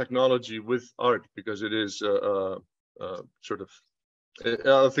merging this technology with art, because it is sort of,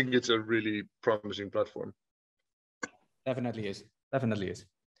 I think it's a really promising platform. Definitely is. Definitely is.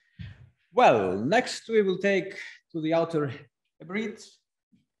 Well, next we will take to the outer Hebrides,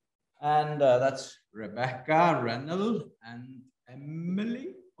 and that's Rebecca, Rennell, and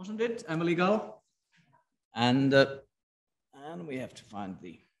Emily, wasn't it? Emily Gall, and we have to find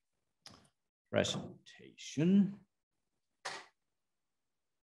the presentation.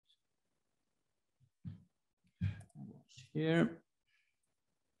 Here.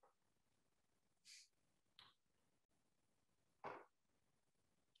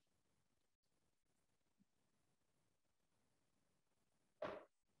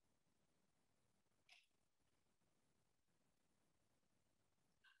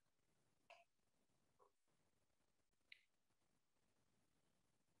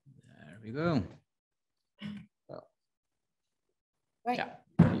 There we go. Well, right.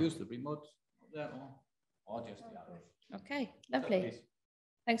 Yeah, use the remote. Or just the others. Okay, lovely.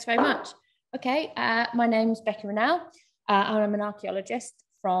 Thanks very much. Okay, my name's Becky Rennell. I'm an archaeologist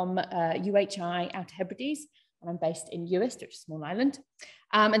from UHI Outer Hebrides, and I'm based in Uist, which is a small island.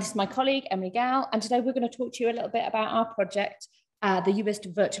 And this is my colleague, Emily Gow, and today we're going to talk to you a little bit about our project, the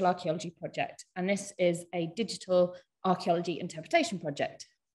Uist Virtual Archaeology Project. And this is a digital archaeology interpretation project.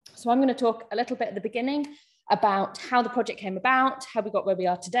 So I'm going to talk a little bit at the beginning about how the project came about, how we got where we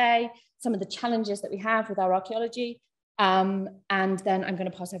are today, some of the challenges that we have with our archaeology, and then I'm going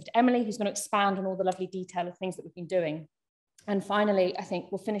to pass over to Emily, who's going to expand on all the lovely detail of things that we've been doing. And finally, I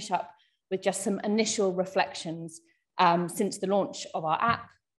think we'll finish up with just some initial reflections since the launch of our app,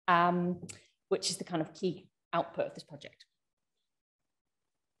 which is the kind of key output of this project.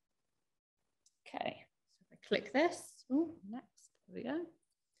 Okay, so if I click this, next, there we go.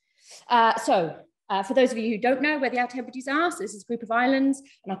 For those of you who don't know where the Outer Hebrides are, so this is a group of islands,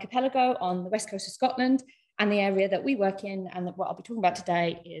 an archipelago on the west coast of Scotland, and the area that we work in, and what I'll be talking about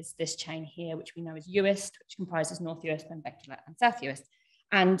today is this chain here, which we know as Uist, which comprises North Uist, Benbecula, and South Uist.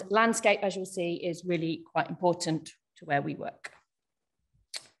 And landscape, as you'll see, is really quite important to where we work.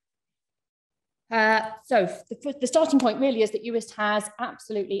 So the starting point really is that Uist has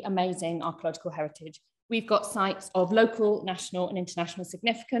absolutely amazing archaeological heritage. We've got sites of local, national, and international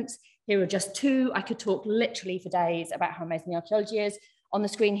significance. Here are just two. I could talk literally for days about how amazing the archaeology is. On the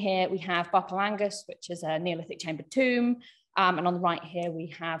screen here, we have Barpalangus, which is a Neolithic chambered tomb. And on the right here, we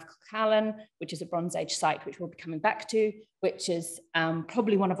have Callan, which is a Bronze Age site, which we'll be coming back to, which is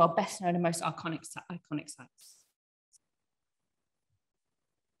probably one of our best known and most iconic sites.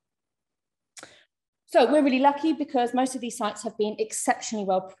 So we're really lucky because most of these sites have been exceptionally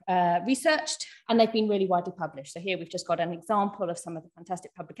well researched, and they've been really widely published. So here we've just got an example of some of the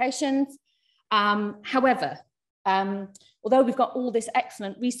fantastic publications. However, although we've got all this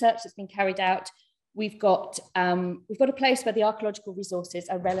excellent research that's been carried out, we've got a place where the archaeological resources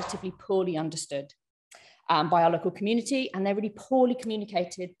are relatively poorly understood by our local community, and they're really poorly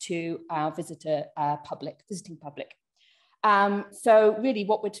communicated to our visiting public. So really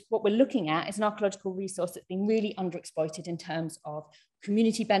what we're looking at is an archaeological resource that's been really underexploited in terms of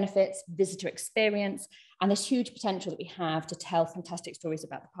community benefits, visitor experience, and this huge potential that we have to tell fantastic stories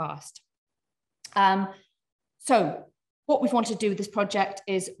about the past. So what we've wanted to do with this project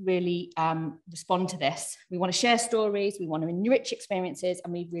is really respond to this. We want to share stories, we want to enrich experiences,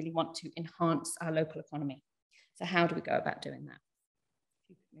 and we really want to enhance our local economy. So how do we go about doing that? If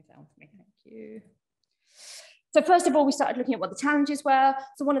you could move that on for me, thank you. So first of all, we started looking at what the challenges were.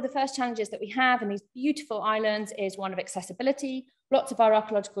 So one of the first challenges that we have in these beautiful islands is one of accessibility. Lots of our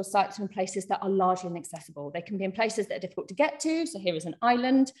archaeological sites are in places that are largely inaccessible. They can be in places that are difficult to get to. So here is an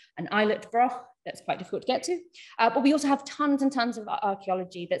island, an islet broch, that's quite difficult to get to. But we also have tons and tons of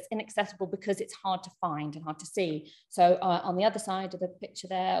archaeology that's inaccessible because it's hard to find and hard to see. So on the other side of the picture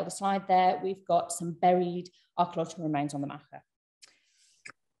there, or the slide there, we've got some buried archaeological remains on the Macha.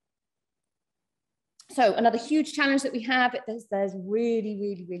 So another huge challenge that we have, there's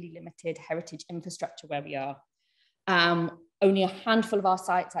really limited heritage infrastructure where we are. Only a handful of our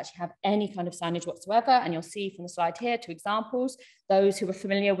sites actually have any kind of signage whatsoever. And you'll see from the slide here, two examples. Those who are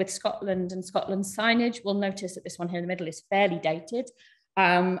familiar with Scotland and Scotland's signage will notice that this one here in the middle is fairly dated.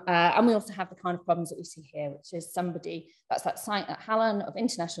 And we also have the kind of problems that we see here, which is that's that site at Hallan of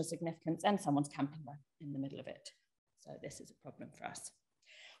international significance, and someone's camping in the middle of it. So this is a problem for us.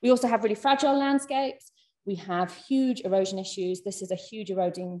 We also have really fragile landscapes. We have huge erosion issues. This is a huge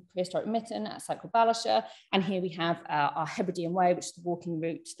eroding prehistoric mitten at a site called Balasha. And here we have our Hebridean Way, which is the walking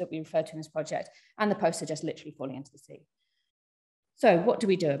route that we refer to in this project. And the posts are just literally falling into the sea. So what do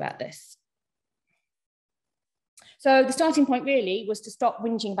we do about this? So the starting point really was to stop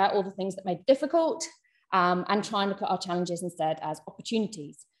whinging about all the things that made it difficult and try and look at our challenges instead as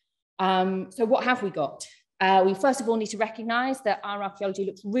opportunities. So what have we got? We first of all need to recognise that our archaeology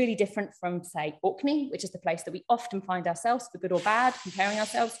looks really different from, say, Orkney, which is the place that we often find ourselves, for good or bad, comparing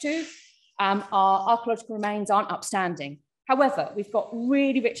ourselves to. Our archaeological remains aren't upstanding. However, we've got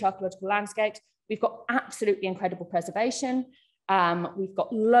really rich archaeological landscapes. We've got absolutely incredible preservation. We've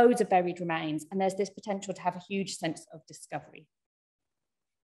got loads of buried remains, and there's this potential to have a huge sense of discovery.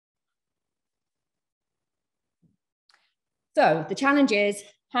 So the challenge is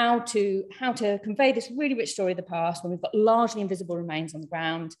how to convey this really rich story of the past when we've got largely invisible remains on the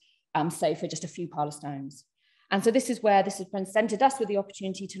ground, save for just a few pile of stones. And so this is where this has presented us with the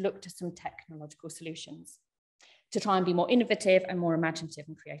opportunity to look to some technological solutions to try and be more innovative and more imaginative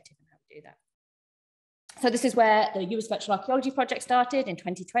and creative in how we do that. So this is where the Uist Virtual Archaeology Project started in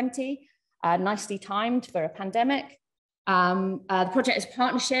 2020, nicely timed for a pandemic. The project is a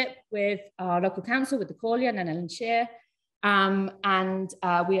partnership with our local council, with the Corlia, Rennell and Shear. And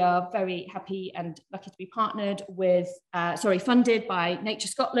we are very happy and lucky to be partnered with, funded by Nature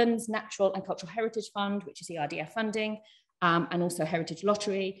Scotland's Natural and Cultural Heritage Fund, which is ERDF funding, and also Heritage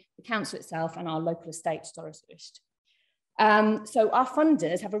Lottery, the council itself, and our local estate, Þröstur. So our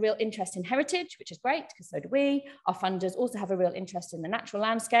funders have a real interest in heritage, which is great, because so do we. Our funders also have a real interest in the natural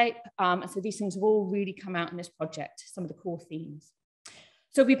landscape. And so these things have all really come out in this project, some of the core themes.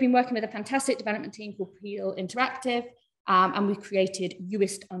 So we've been working with a fantastic development team called Peel Interactive, and we've created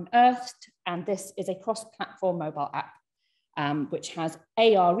Uist Unearthed, and this is a cross-platform mobile app, which has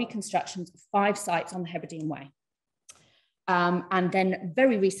AR reconstructions of 5 sites on the Hebridean Way. And then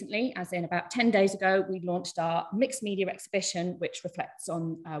very recently, as in about 10 days ago, we launched our mixed media exhibition, which reflects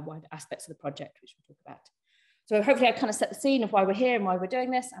on wider aspects of the project, which we'll talk about. So hopefully I kind of set the scene of why we're here and why we're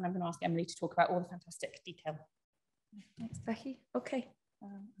doing this, and I'm going to ask Emily to talk about all the fantastic detail. Thanks, Becky. Okay, I'm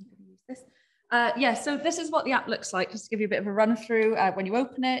going to use this. So this is what the app looks like, just to give you a bit of a run through when you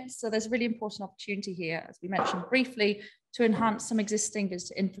open it. So there's a really important opportunity here, as we mentioned briefly, to enhance some existing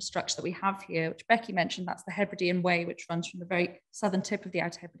visitor infrastructure that we have here, which Becky mentioned. That's the Hebridean Way, which runs from the very southern tip of the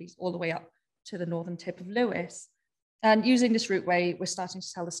Outer Hebrides all the way up to the northern tip of Lewis. And using this routeway, we're starting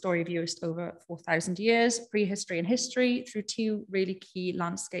to tell the story of Uist over 4,000 years, prehistory and history, through 2 really key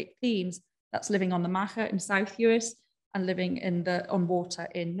landscape themes. That's living on the Macha in South Uist and living on water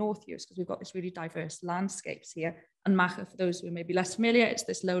in North Uist, because we've got this really diverse landscapes here. And Macha, for those who may be less familiar, it's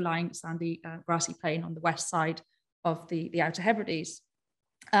this low-lying sandy grassy plain on the west side of the Outer Hebrides.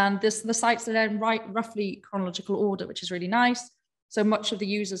 And the sites are then roughly chronological order, which is really nice. So much of the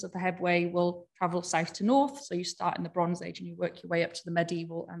users of the Hebway will travel south to north. So you start in the Bronze Age and you work your way up to the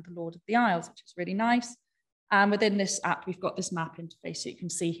medieval and the Lord of the Isles, which is really nice. And within this app, we've got this map interface, so you can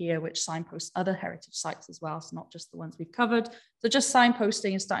see here which signposts other heritage sites as well, so not just the ones we've covered. So just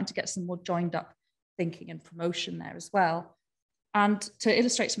signposting and starting to get some more joined up thinking and promotion there as well. And to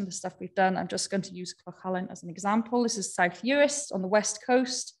illustrate some of the stuff we've done, I'm just going to use Cloughallen as an example. This is South Uist on the west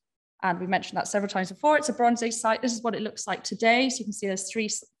coast, and we mentioned that several times before. It's a Bronze Age site. This is what it looks like today. So you can see there's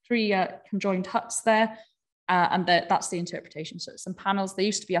three conjoined huts there. And that's the interpretation. So it's some panels, they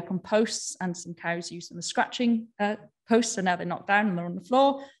used to be up on posts, and some cows used them as scratching posts, so now they're knocked down and they're on the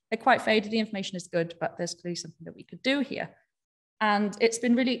floor. They're quite faded, the information is good, but there's clearly something that we could do here. And it's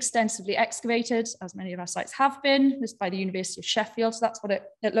been really extensively excavated, as many of our sites have been. This is by the University of Sheffield, so that's what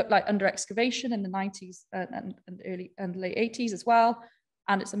it looked like under excavation in the 90s and early and late 80s as well.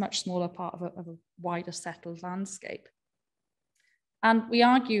 And it's a much smaller part of a wider settled landscape. And we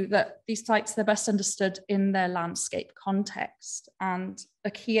argue that these sites, they're best understood in their landscape context. And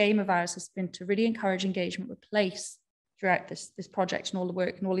a key aim of ours has been to really encourage engagement with place throughout this project and all the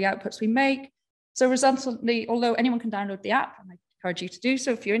work and all the outputs we make. So resultantly, although anyone can download the app, and I encourage you to do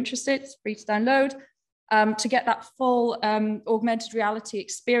so if you're interested, it's free to download, to get that full augmented reality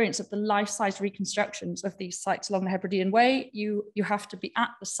experience of the life-size reconstructions of these sites along the Hebridean Way, you have to be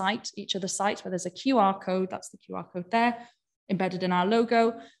at the site, each of the sites where there's a QR code, that's the QR code there, embedded in our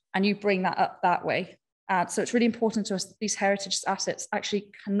logo, and you bring that up that way. So it's really important to us that these heritage assets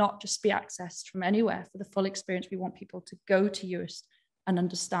actually cannot just be accessed from anywhere. For the full experience, we want people to go to Uist and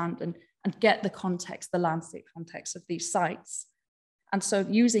understand and get the context, the landscape context of these sites. And so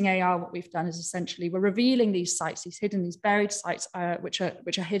using AR, what we've done is essentially we're revealing these sites, these buried sites, which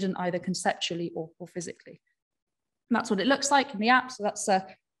are hidden either conceptually or physically. And that's what it looks like in the app. So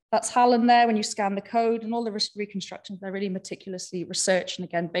that's Hallen there when you scan the code, and all the reconstructions, they're really meticulously researched, and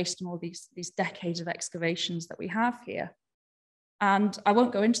again, based on all these decades of excavations that we have here. And I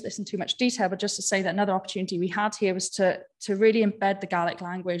won't go into this in too much detail, but just to say that another opportunity we had here was to really embed the Gaelic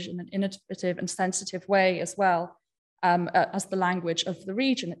language in an innovative and sensitive way as well, as the language of the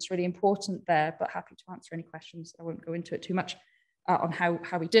region. It's really important there, but happy to answer any questions. I won't go into it too much on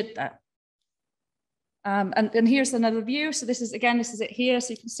how we did that. And here's another view. So this is it here.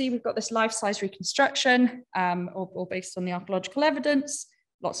 So you can see we've got this life-size reconstruction, all based on the archaeological evidence,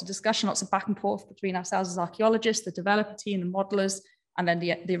 lots of discussion, lots of back and forth between ourselves as archaeologists, the developer team, the modelers, and then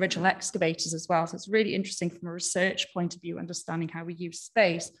the original excavators as well. So it's really interesting from a research point of view, understanding how we use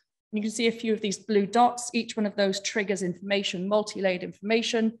space. And you can see a few of these blue dots. Each one of those triggers information, multi-layered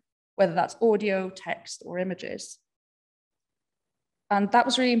information, whether that's audio, text, or images. And that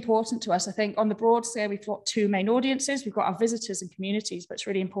was really important to us. I think on the broad scale, we've got 2 main audiences. We've got our visitors and communities, but it's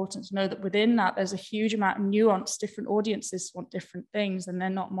really important to know that within that, there's a huge amount of nuance. Different audiences want different things, and they're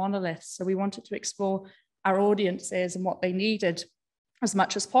not monoliths. So we wanted to explore our audiences and what they needed as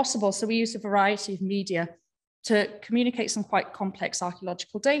much as possible. So we used a variety of media to communicate some quite complex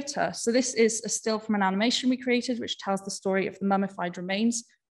archaeological data. So this is a still from an animation we created, which tells the story of the mummified remains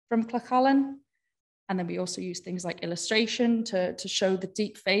from Clachallen. And then we also use things like illustration to show the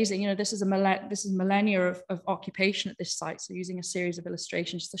deep phasing. You know, this is millennia of occupation at this site. So using a series of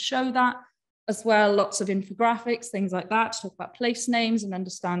illustrations to show that, as well, lots of infographics, things like that, to talk about place names and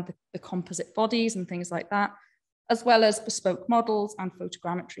understand the composite bodies and things like that, as well as bespoke models and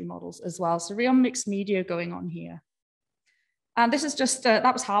photogrammetry models as well. So real mixed media going on here. And this is just,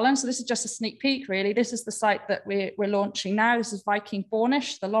 that was Harlan. So this is just a sneak peek, really. This is the site that we're launching now. This is Viking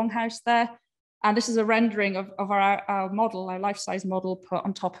Bornish, the longhouse there. And this is a rendering of our model, our life-size model put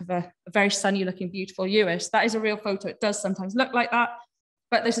on top of a very sunny looking, beautiful Uis. That is a real photo. It does sometimes look like that,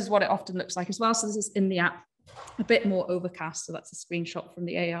 but this is what it often looks like as well. So this is in the app, a bit more overcast. So that's a screenshot from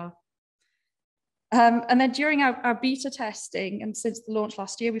the AR. And then during our beta testing, and since the launch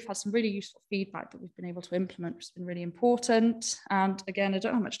last year, we've had some really useful feedback that we've been able to implement, which has been really important. And again, I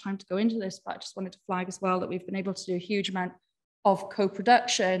don't have much time to go into this, but I just wanted to flag as well that we've been able to do a huge amount of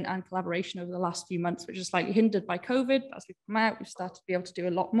co-production and collaboration over the last few months, which is slightly hindered by COVID. But as we come out, we've started to be able to do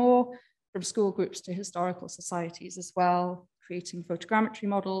a lot more, from school groups to historical societies as well, creating photogrammetry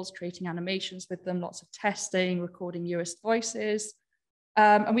models, creating animations with them, lots of testing, recording Uis voices.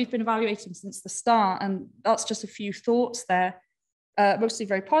 And we've been evaluating since the start, and that's just a few thoughts there, mostly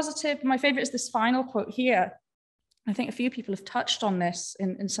very positive. My favorite is this final quote here. I think a few people have touched on this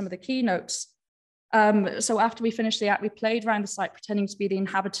in some of the keynotes. So after we finished the app, we played around the site pretending to be the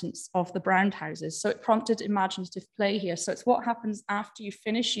inhabitants of the brown houses. So it prompted imaginative play here. So it's what happens after you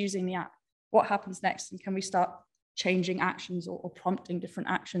finish using the app, what happens next, and can we start changing actions or prompting different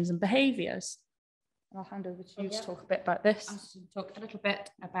actions and behaviors? And I'll hand over to you to talk a bit about this. I was going to talk a little bit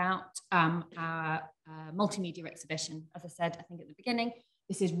about our multimedia exhibition. As I said, I think at the beginning,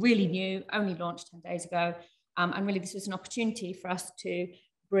 this is really new, only launched 10 days ago. And really this was an opportunity for us to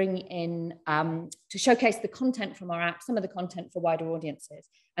bring in, to showcase the content from our app, some of the content for wider audiences.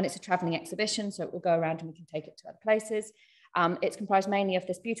 And it's a traveling exhibition, so it will go around and we can take it to other places. It's comprised mainly of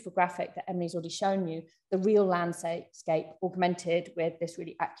this beautiful graphic that Emily's already shown you, the real landscape augmented with this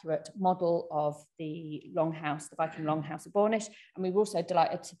really accurate model of the longhouse, the Viking longhouse of Bornish. And we were also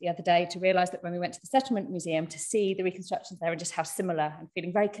delighted the other day to realise that when we went to the Settlement Museum to see the reconstructions there and just how similar and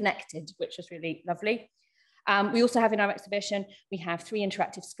feeling very connected, which was really lovely. We also have in our exhibition, we have 3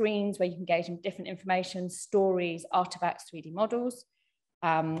 interactive screens where you can engage in different information, stories, artifacts, 3D models.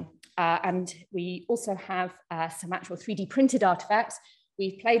 And we also have some actual 3D printed artifacts.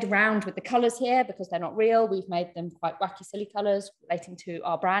 We've played around with the colors here because they're not real. We've made them quite wacky, silly colors relating to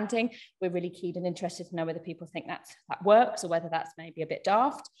our branding. We're really keen and interested to know whether people think that works or whether that's maybe a bit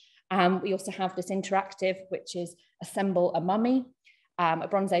daft. We also have this interactive, which is assemble a mummy, a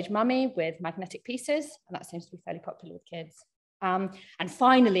Bronze Age mummy with magnetic pieces, and that seems to be fairly popular with kids. And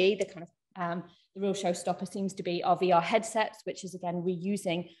finally, the kind of the real showstopper seems to be our VR headsets, which is again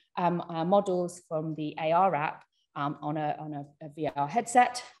reusing models from the AR app on a VR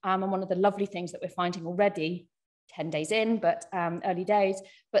headset. And one of the lovely things that we're finding already, 10 days in, but early days,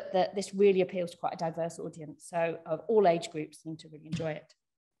 but that this really appeals to quite a diverse audience. So of all age groups seem to really enjoy it.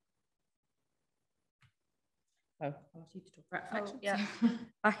 So I'll ask you to talk about reflections. Yeah,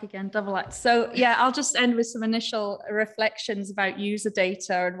 back again, double act. So yeah, I'll just end with some initial reflections about user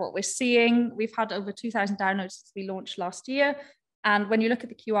data and what we're seeing. We've had over 2,000 downloads since we launched last year. And when you look at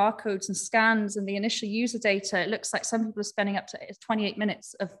the QR codes and scans and the initial user data, it looks like some people are spending up to 28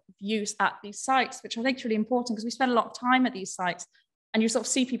 minutes of use at these sites, which I think is really important because we spend a lot of time at these sites. And you sort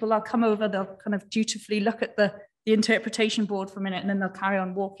of see people, they'll come over, they'll kind of dutifully look at the interpretation board for a minute, and then they'll carry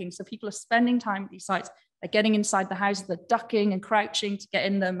on walking. So people are spending time at these sites. They're getting inside the houses, they're ducking and crouching to get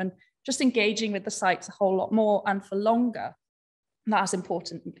in them and just engaging with the sites a whole lot more and for longer. And that has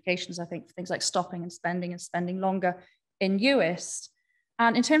important implications, I think, for things like stopping and spending longer in Uist.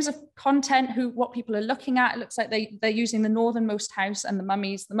 And in terms of content, what people are looking at, it looks like they're using the northernmost house and the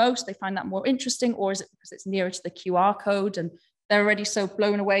mummies the most. They find that more interesting, or is it because it's nearer to the QR code and they're already so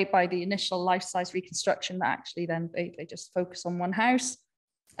blown away by the initial life-size reconstruction that actually then they just focus on one house.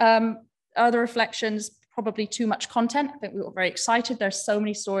 Other reflections, probably too much content. I think we were very excited. There's so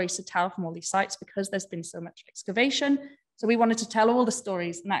many stories to tell from all these sites because there's been so much excavation. So we wanted to tell all the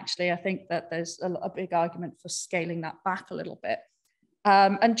stories. And actually, I think that there's a big argument for scaling that back a little bit.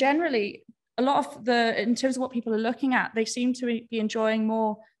 And generally, a lot of in terms of what people are looking at, they seem to be enjoying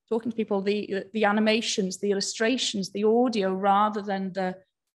more talking to people, the animations, the illustrations, the audio, rather than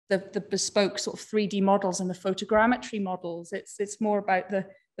the bespoke sort of 3D models and the photogrammetry models. It's more about the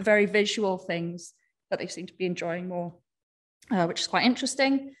very visual things that they seem to be enjoying more, which is quite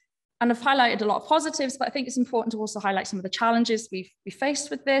interesting. And I've highlighted a lot of positives, but I think it's important to also highlight some of the challenges we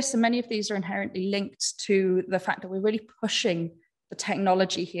faced with this. And many of these are inherently linked to the fact that we're really pushing the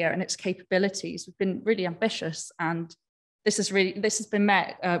technology here and its capabilities. We've been really ambitious, and this has been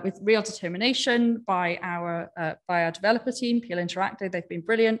met with real determination by our developer team, PL Interactive. They've been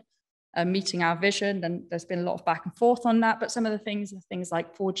brilliant, meeting our vision, and there's been a lot of back and forth on that. But some of the things are things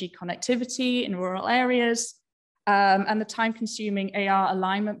like 4G connectivity in rural areas, and the time-consuming AR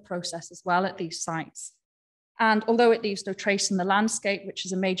alignment process as well at these sites. And although it leaves no trace in the landscape, which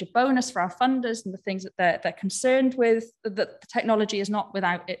is a major bonus for our funders and the things that they're concerned with, the technology is not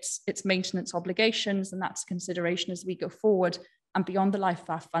without its maintenance obligations, and that's a consideration as we go forward and beyond the life of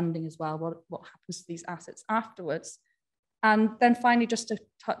our funding as well, what happens to these assets afterwards. And then finally, just to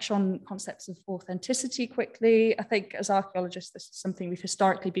touch on concepts of authenticity quickly, I think as archaeologists, this is something we've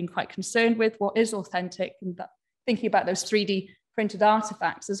historically been quite concerned with. What is authentic? And that, thinking about those 3D printed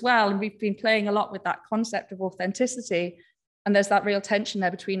artifacts as well. And we've been playing a lot with that concept of authenticity. And there's that real tension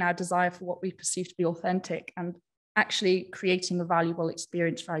there between our desire for what we perceive to be authentic and actually creating a valuable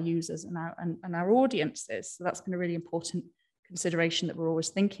experience for our users and our audiences. So that's been a really important consideration that we're always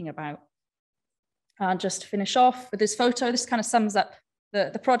thinking about. And just to finish off with this photo, this kind of sums up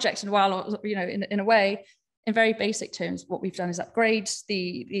the project in a while, you know, in a way. In very basic terms, what we've done is upgrade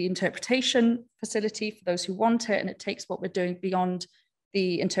the interpretation facility for those who want it, and it takes what we're doing beyond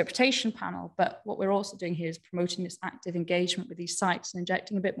the interpretation panel. But what we're also doing here is promoting this active engagement with these sites and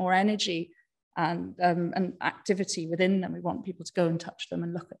injecting a bit more energy and activity within them. We want people to go and touch them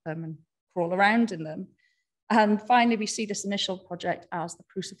and look at them and crawl around in them. And finally, we see this initial project as the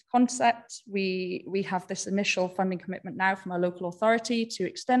proof of concept. We have this initial funding commitment now from our local authority to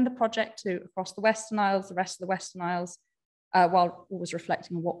extend the project to across the Western Isles, the rest of the Western Isles, while always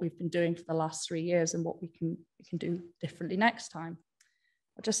reflecting on what we've been doing for the last 3 years and what we can do differently next time.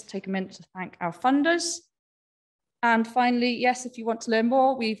 I'll just take a minute to thank our funders. And finally, yes, if you want to learn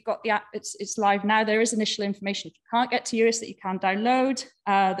more, we've got the app, it's live now. There is initial information if you can't get to yours that you can download.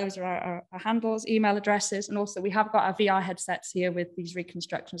 Those are our handles, email addresses, and also we have got our VR headsets here with these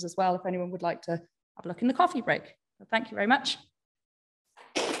reconstructions as well, if anyone would like to have a look in the coffee break. So thank you very much.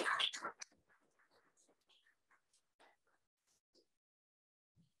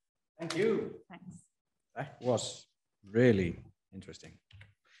 Thank you. Thanks. That was really interesting.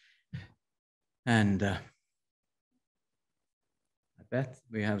 And I bet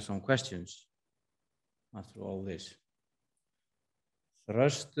we have some questions after all this.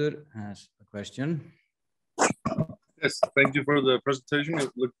 Þröstur has a question. Yes, thank you for the presentation.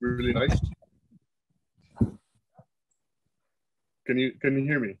 It looked really nice. Can you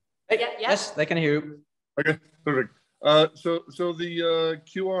hear me? Yeah. Yes, they can hear you. Okay, perfect. So the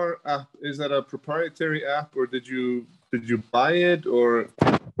QR app, is that a proprietary app, or did you buy it, or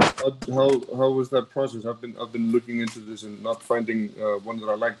how was that process? I've been looking into this and not finding one that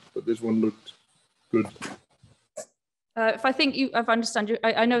I liked, but this one looked good. If I think I've understand you,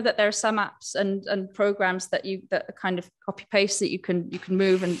 I know that there are some apps and programs that are kind of copy paste that you can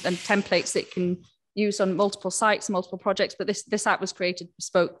move and templates that you can use on multiple sites, multiple projects. But this app was created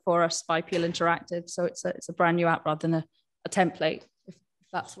bespoke for us by PL Interactive, so it's a brand new app rather than a template. If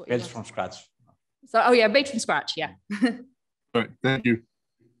that's what. Built from scratch. So oh yeah, made from scratch. Yeah. All right, thank you.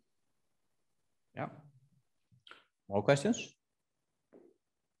 Yeah. More questions?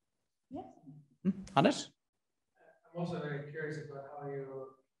 Yeah. Hannes? I'm also very curious about how you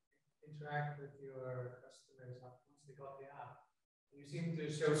interact with your customers once they got the app. You seem to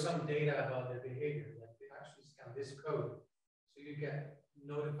show some data about their behavior, like they actually scan this code, so you get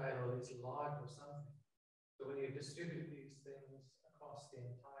notified or it's logged or something. So when you distribute these things across the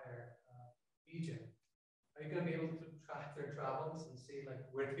entire region, are you going to be able to track their travels and see like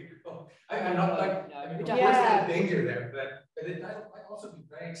where they go? I'm not like, no, I mean, there's a danger there, but it might also be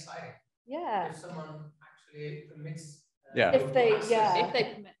very exciting. Yeah. If someone actually permits. If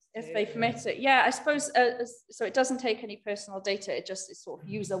they permit it. Yeah, I suppose, so it doesn't take any personal data, it just is sort of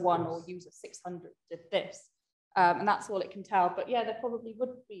user 1 or user 600 did this. And that's all it can tell. But yeah, there probably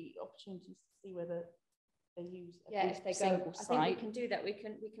would be opportunities to see whether they use if they go. I think we can do that. We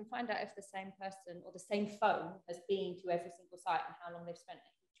can find out if the same person or the same phone has been to every single site and how long they've spent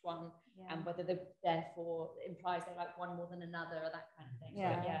at each one, and whether they're therefore implies they like one more than another or that kind of thing.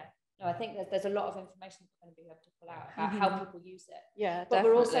 Yeah. So, no, I think there's a lot of information we're going to be able to pull out about how people use it. Yeah, but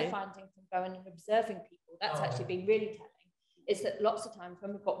we're also finding from going and observing people, that's actually been really telling, is that lots of times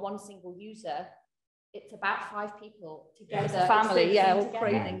when we've got one single user, it's about 5 people together. It's a family, all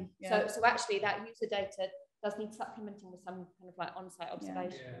crazy. So actually that user data does need supplementing with some kind of like on-site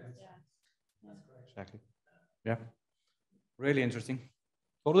observation. That's great. Exactly. Yeah. Really interesting.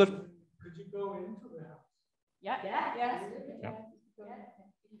 Þórður? Could you go into the house? Yeah. You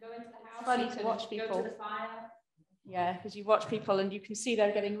can go into the house. Funny you to can watch people. Go to the fire. Yeah, because you watch people and you can see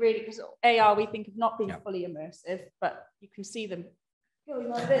they're getting really, because AR we think of not being fully immersive, but you can see them going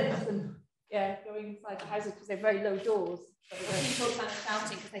like this and going inside the houses because they're very low doors. So people kind of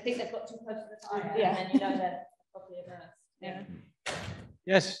shouting because they think they've got too close to the fire, Yeah. and then you know they're properly immersed. Yeah.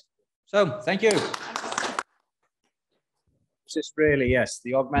 Yes. So thank you. This is really, yes,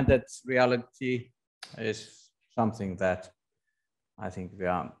 the augmented reality is something that I think we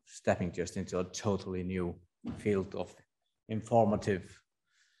are stepping just into a totally new field of informative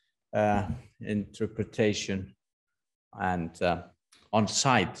interpretation and on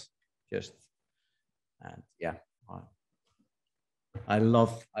site just, and yeah, I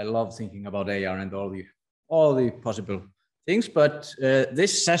love thinking about AR and all the possible things, but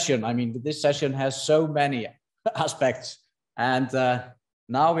this session, I mean, this session has so many aspects, and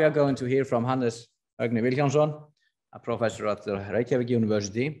now we are going to hear from Högni Vilhjálmsson, a professor at the Reykjavik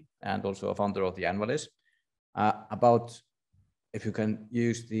University and also a founder of the Envalis, about if you can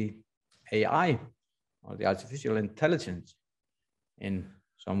use the AI or the artificial intelligence in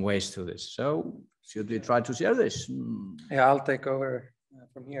some ways to this. So should we try to share this? Yeah, I'll take over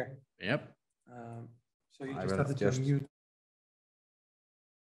from here. Yep. So you I just will have to just mute.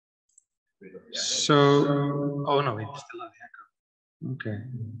 So, oh no, we still have the echo. Okay.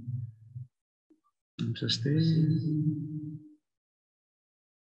 I'm just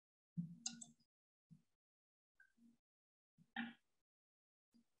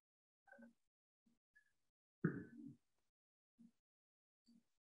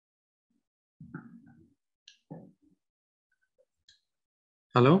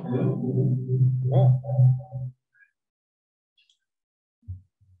Hello?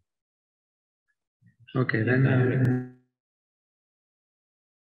 Okay, then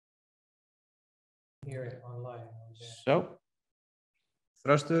hear it online. So,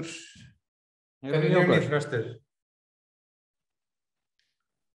 Þröstur. Can you hear me, Þröstur?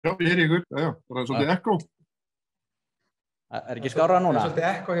 Já, ég heyri ykkur. Já, bara svolítið ekko. Ekki skárra núna? Það svolítið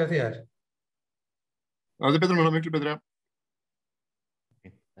ekko hjá þér. Já, þetta betra núna, miklu betra.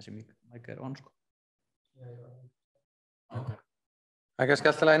 Þessi mæk on, sko. Það er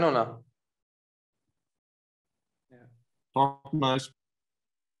kannski alltaf lagi núna? Top, nice.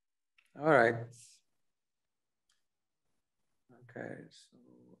 All right. Okay, so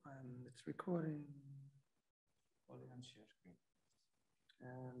it's recording. Share screen.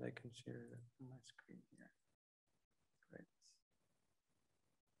 And I can share my screen here. Great.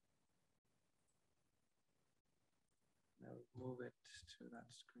 Now move it to that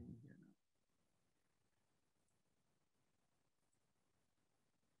screen here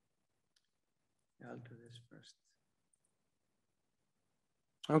now. I'll do this first.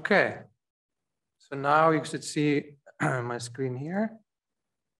 Okay, so now you should see my screen here,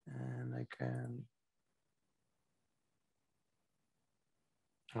 and I can,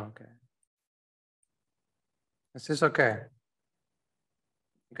 okay. Is this okay?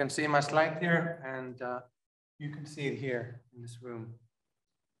 You can see my slide here, and you can see it here in this room.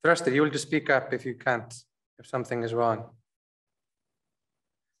 Þröstur, you will just speak up if you can't, if something is wrong.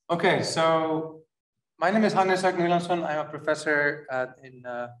 Okay, so my name is Högni Vilhjálmsson. I'm a professor in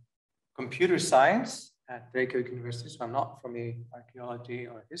computer science at Reykjavik University, so I'm not from the archaeology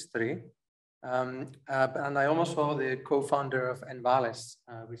or history. And I'm also the co-founder of Envalis,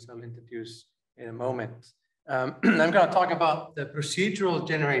 which I'll introduce in a moment. I'm going to talk about the procedural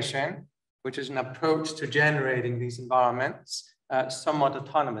generation, which is an approach to generating these environments somewhat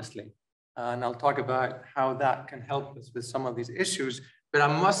autonomously. And I'll talk about how that can help us with some of these issues. But I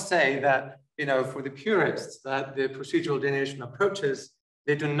must say that, you know, for the purists, that the procedural generation approaches,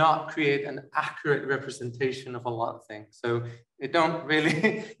 they do not create an accurate representation of a lot of things. So they don't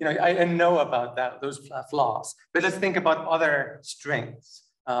really, you know, I know about that, those flaws. But let's think about other strengths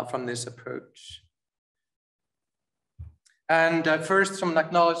from this approach. And first, some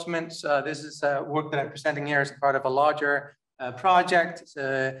acknowledgements. This is work that I'm presenting here as part of a larger project.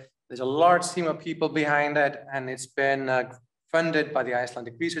 There's a large team of people behind it, and it's been funded by the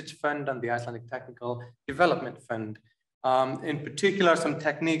Icelandic Research Fund and the Icelandic Technical Development Fund. In particular, some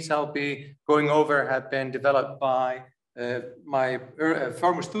techniques I'll be going over have been developed by my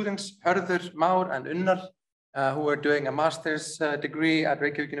former students, Hörður, Már, and Unnar, who are doing a master's degree at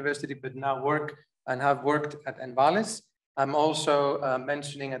Reykjavik University, but now work and have worked at Envalis. I'm also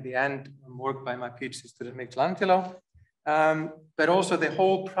mentioning at the end work by my PhD student, Michelangelo. But also the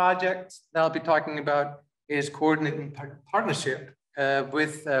whole project that I'll be talking about is coordinated in partnership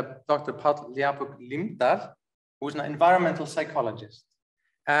with Dr. Páll Limdal, who's an environmental psychologist.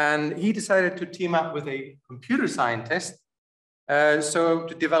 And he decided to team up with a computer scientist so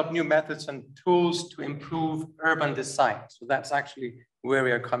to develop new methods and tools to improve urban design. So that's actually where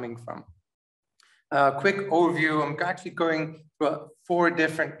we are coming from. Quick overview, I'm actually going through 4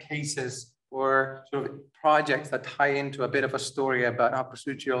 different cases or sort of projects that tie into a bit of a story about how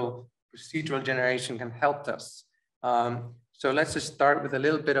procedural generation can help us. So let's just start with a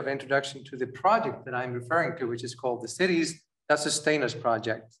little bit of introduction to the project that I'm referring to, which is called the Cities That Sustain Us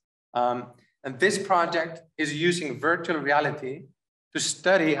project. And this project is using virtual reality to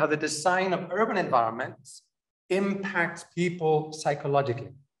study how the design of urban environments impacts people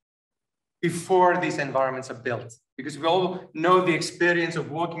psychologically before these environments are built. Because we all know the experience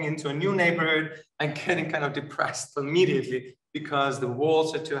of walking into a new neighborhood and getting kind of depressed immediately because the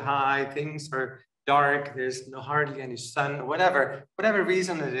walls are too high, things are dark, there's hardly any sun, or whatever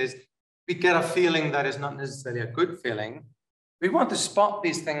reason it is, we get a feeling that is not necessarily a good feeling. We want to spot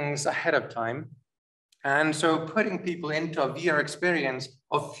these things ahead of time. And so putting people into a VR experience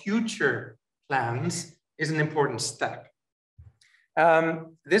of future plans is an important step.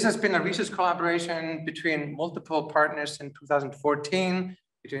 This has been a research collaboration between multiple partners in 2014,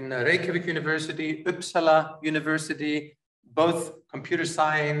 between Reykjavik University, Uppsala University, both computer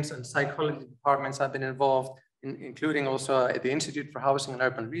science and psychology departments have been involved, including also at the Institute for Housing and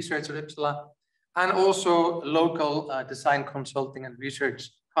Urban Research at Uppsala, and also local design consulting and research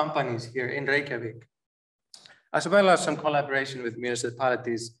companies here in Reykjavik, as well as some collaboration with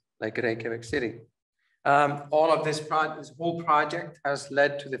municipalities like Reykjavik City. All of this whole project has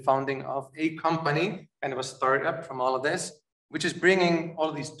led to the founding of a company, kind of a startup from all of this, which is bringing all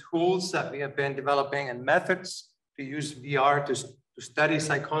of these tools that we have been developing and methods to use VR to study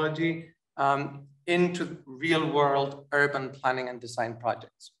psychology into real world urban planning and design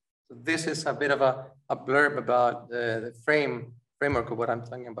projects. So this is a bit of a blurb about the framework of what I'm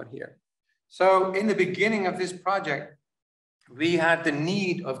talking about here. So in the beginning of this project, we had the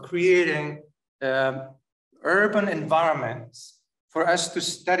need of creating urban environments for us to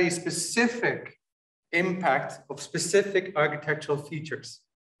study specific impact of specific architectural features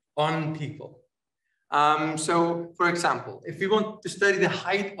on people. So for example, if we want to study the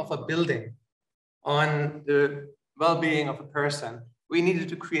height of a building on the well-being of a person, we needed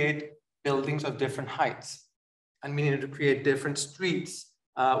to create buildings of different heights. And we needed to create different streets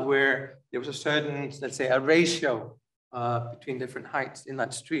where there was a certain, let's say, a ratio between different heights in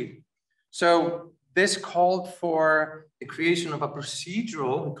that street. So this called for the creation of a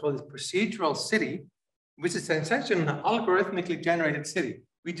procedural, we call it procedural city, which is essentially an algorithmically generated city.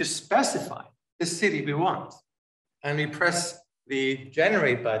 We just specify the city we want. And we press the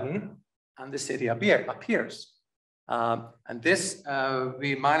generate button and the city appears. And this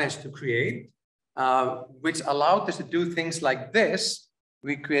we managed to create, which allowed us to do things like this.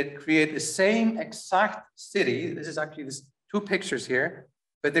 We create the same exact city. This is actually these 2 pictures here,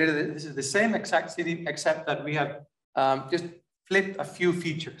 but this is the same exact city, except that we have just flipped a few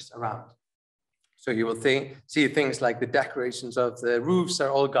features around. So you will see things like the decorations of the roofs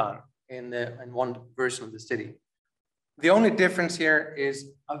are all gone in one version of the city. The only difference here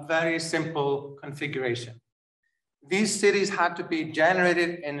is a very simple configuration. These cities had to be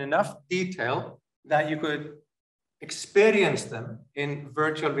generated in enough detail that you could experience them in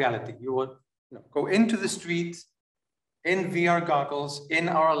virtual reality. You would go into the streets in VR goggles in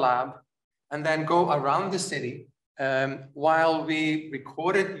our lab and then go around the city while we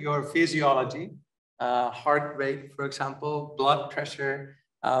recorded your physiology, heart rate, for example, blood pressure.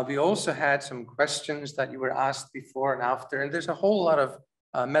 We also had some questions that you were asked before and after, and there's a whole lot of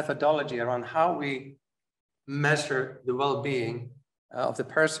methodology around how we measure the well-being of the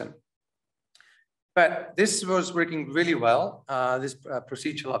person. But this was working really well, this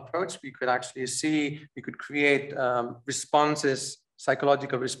procedural approach. We could actually see, we could create responses,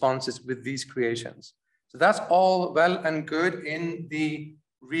 psychological responses with these creations. So that's all well and good in the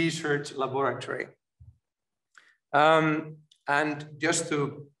research laboratory. And just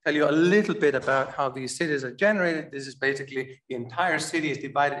to tell you a little bit about how these cities are generated, this is basically the entire city is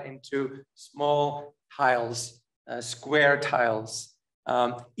divided into small tiles, square tiles.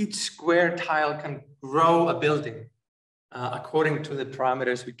 Each square tile can grow a building according to the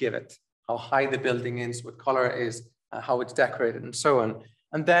parameters we give it, how high the building is, what color it is, how it's decorated, and so on.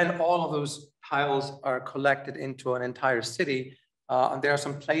 And then all of those tiles are collected into an entire city. And there are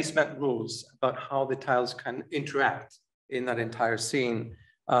some placement rules about how the tiles can interact in that entire scene.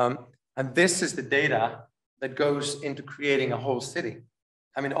 And this is the data that goes into creating a whole city.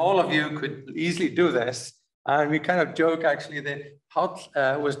 I mean, all of you could easily do this. And we kind of joke actually that Hout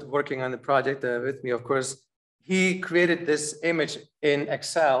was working on the project with me, of course. he created this image in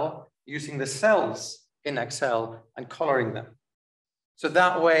Excel using the cells in Excel and coloring them. So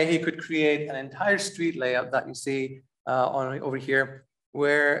that way he could create an entire street layout that you see over here,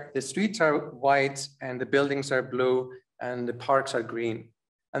 where the streets are white and the buildings are blue and the parks are green.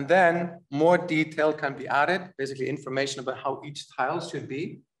 And then more detail can be added, basically information about how each tile should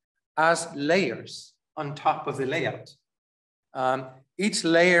be as layers on top of the layout. Each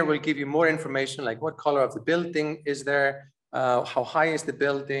layer will give you more information, like what color of the building is there, how high is the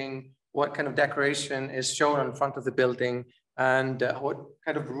building, what kind of decoration is shown in front of the building, and what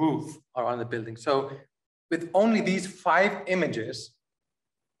kind of roof are on the building. So with only these 5 images,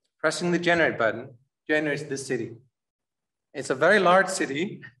 pressing the generate button generates this city. It's a very large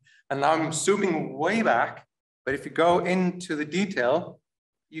city, and I'm zooming way back, but if you go into the detail,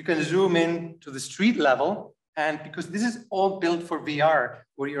 you can zoom in to the street level, and because this is all built for VR,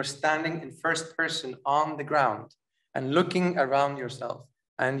 where you're standing in first person on the ground and looking around yourself.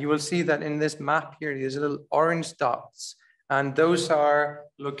 And you will see that in this map here, there's little orange dots, and those are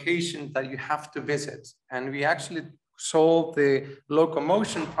locations that you have to visit. And we actually solve the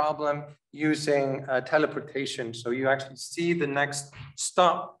locomotion problem using teleportation. So you actually see the next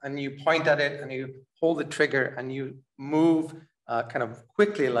stop and you point at it and you hold the trigger and you move kind of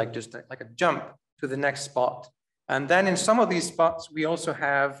quickly, like just like a jump to the next spot. And then in some of these spots, we also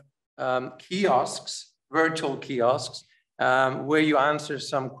have kiosks, virtual kiosks, where you answer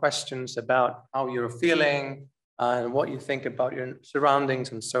some questions about how you're feeling and what you think about your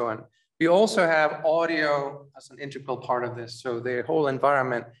surroundings and so on. We also have audio as an integral part of this. So the whole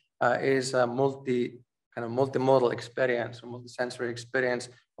environment is a multimodal experience or multisensory experience,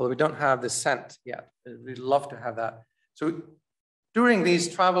 although we don't have the scent yet. We'd love to have that. So during these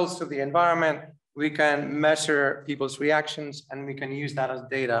travels to the environment, we can measure people's reactions and we can use that as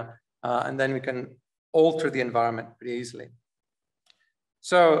data, and then we can alter the environment pretty easily.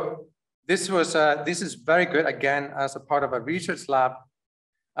 So this is very good, again, as a part of a research lab.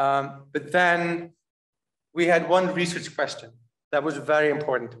 But then we had one research question that was very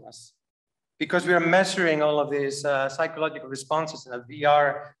important to us, because we are measuring all of these psychological responses in a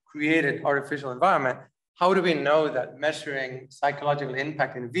VR created artificial environment. How do we know that measuring psychological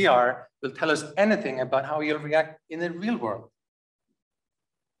impact in VR will tell us anything about how you'll react in the real world?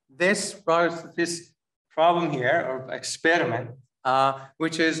 This brought this problem here, or experiment,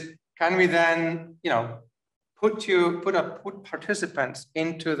 which is, can we then, put participants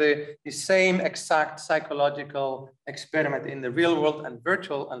into the same exact psychological experiment in the real world and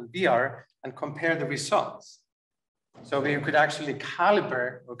virtual and VR and compare the results? So we could actually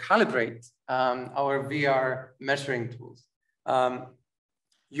calibrate our VR measuring tools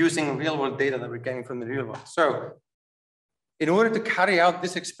using real world data that we're getting from the real world. So in order to carry out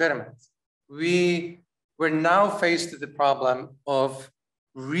this experiment, we're now faced with the problem of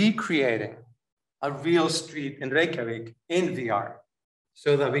recreating a real street in Reykjavik in VR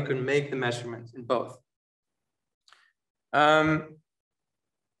so that we can make the measurements in both. Our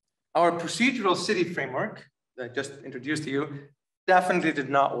procedural city framework that I just introduced to you definitely did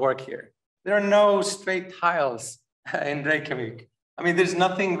not work here. There are no straight tiles in Reykjavik. I mean, there's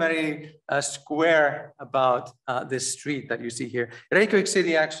nothing very square about this street that you see here. Reykjavik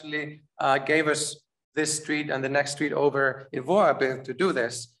City actually gave us this street and the next street over in Voabyggð to do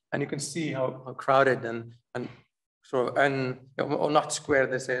this. And you can see how crowded and not square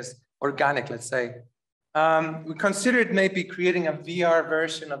this is, organic, let's say. We considered maybe creating a VR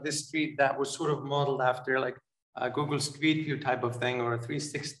version of this street that was sort of modeled after like a Google Street View type of thing, or a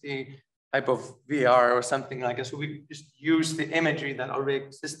 360 type of VR or something like that. So we just used the imagery that already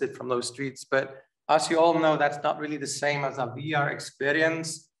existed from those streets. But as you all know, that's not really the same as a VR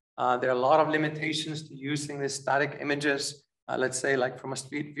experience. There are a lot of limitations to using these static images. Let's say like from a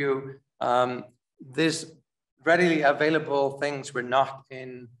street view, these readily available things were not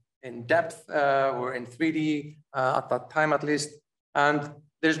in depth or in 3D at that time at least. And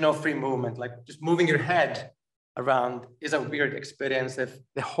there's no free movement, like just moving your head around is a weird experience if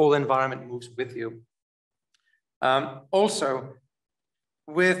the whole environment moves with you. Also,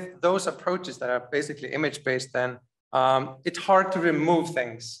 with those approaches that are basically image-based, then it's hard to remove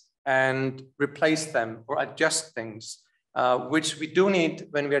things and replace them or adjust things, which we do need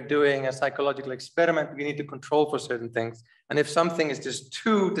when we are doing a psychological experiment. We need to control for certain things. And if something is just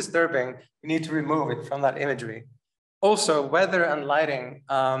too disturbing, we need to remove it from that imagery. Also, weather and lighting.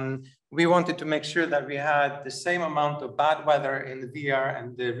 We wanted to make sure that we had the same amount of bad weather in the VR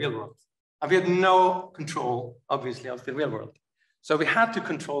and the real world. And we had no control, obviously, of the real world. So we had to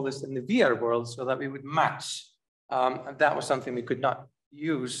control this in the VR world so that we would match. And that was something we could not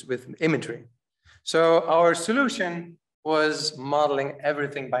use with imagery. So our solution was modeling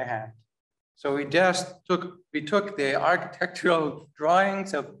everything by hand. So we took the architectural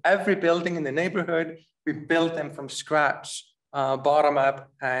drawings of every building in the neighborhood. We built them from scratch, bottom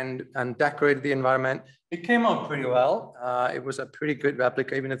up, and decorated the environment. It came out pretty well. It was a pretty good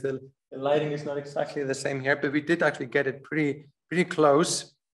replica, even if the lighting is not exactly the same here, but we did actually get it pretty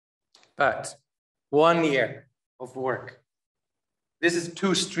close. But 1 year of work. This is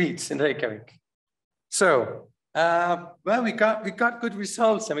 2 streets in Reykjavik. So, well, we got good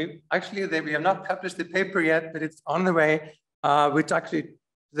results. I mean, actually, we have not published the paper yet, but it's on the way, which actually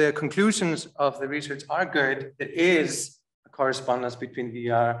the conclusions of the research are good. There is a correspondence between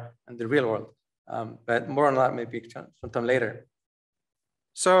VR and the real world, but more on that maybe sometime later.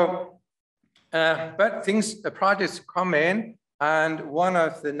 So, but the projects come in, and one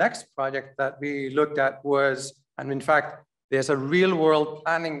of the next project that we looked at was, and in fact, there's a real world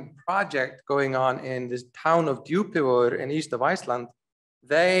planning project going on in this town of Djúpivogur in east of Iceland.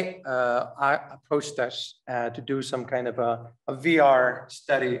 They approached us to do some kind of a VR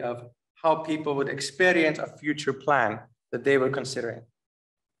study of how people would experience a future plan that they were considering.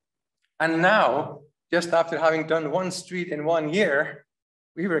 And now, just after having done 1 street in 1 year,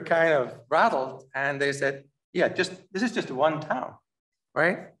 we were kind of rattled, and they said, yeah, this is just 1 town,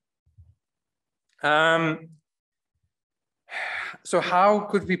 right? So how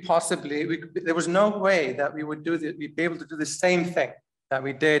could we possibly, there was no way that we would we'd be able to do the same thing that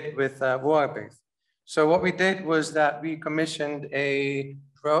we did with Vogabyggð. So what we did was that we commissioned a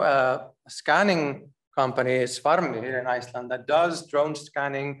scanning company, Svarmi here in Iceland, that does drone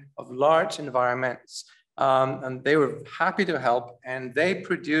scanning of large environments. And they were happy to help, and they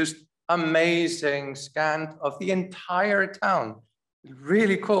produced amazing scan of the entire town.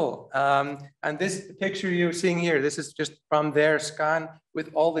 Really cool. And this picture you're seeing here, this is just from their scan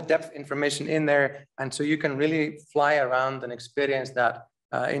with all the depth information in there. And so you can really fly around and experience that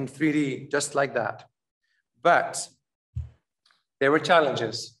in 3D, just like that. But there were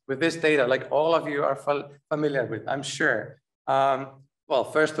challenges with this data, like all of you are familiar with, I'm sure. Well,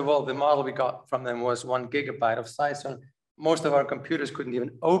 first of all, the model we got from them was 1 gigabyte of size. So most of our computers couldn't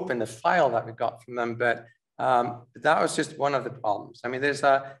even open the file that we got from them, but that was just one of the problems. I mean,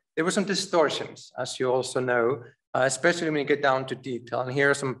 there were some distortions, as you also know, especially when you get down to detail. And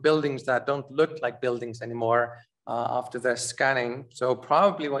here are some buildings that don't look like buildings anymore after the scanning. So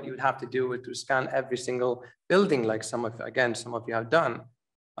probably what you would have to do is to scan every single building, like some of you have done.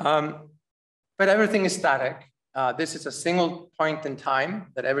 But everything is static. This is a single point in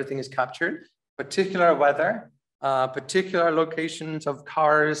time that everything is captured, particular weather, particular locations of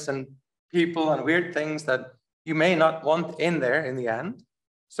cars and people and weird things that you may not want in there in the end.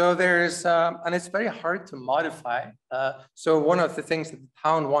 So there's, and it's very hard to modify. So one of the things that the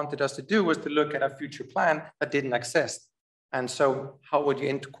town wanted us to do was to look at a future plan that didn't exist. And so how would you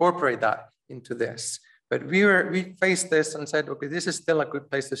incorporate that into this? But we faced this and said, okay, this is still a good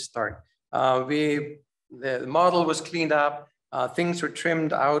place to start. The model was cleaned up, things were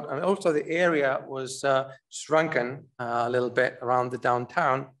trimmed out, and also the area was shrunken a little bit around the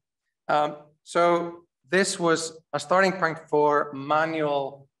downtown. So this was a starting point for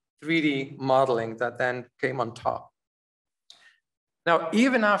manual 3D modeling that then came on top. Now,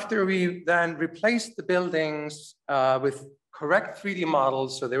 even after we then replaced the buildings with correct 3D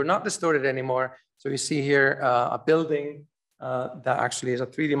models, so they were not distorted anymore. So you see here a building that actually is a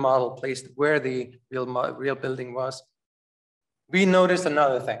 3D model placed where the real building was. We noticed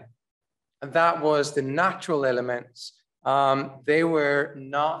another thing, and that was the natural elements. They were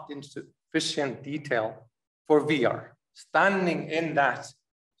not in sufficient detail for VR. Standing in that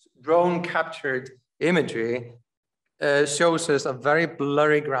drone captured imagery shows us a very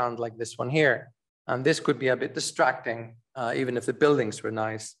blurry ground like this one here. And this could be a bit distracting, even if the buildings were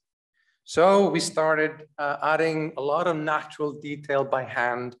nice. So we started adding a lot of natural detail by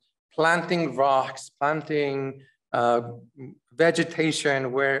hand, planting rocks, planting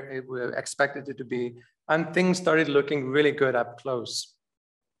vegetation where we expected it to be, and things started looking really good up close.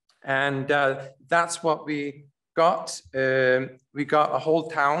 And that's what we got. We got a whole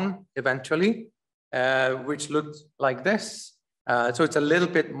town eventually, which looked like this. So it's a little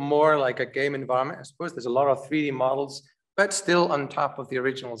bit more like a game environment. I suppose there's a lot of 3D models, but still on top of the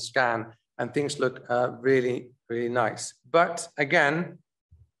original scan, and things look really, really nice. But again,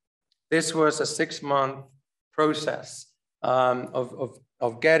 this was a 6-month process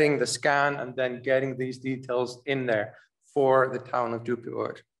of getting the scan and then getting these details in there for the town of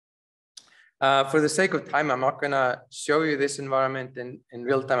Djúpivogur. For the sake of time, I'm not gonna show you this environment in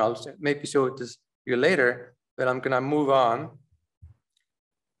real time. I'll maybe show it to you later, but I'm gonna move on.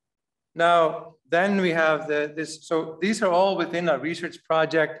 Now, Then we have so these are all within our research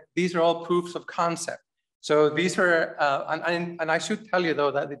project. These are all proofs of concept. So these are, and I should tell you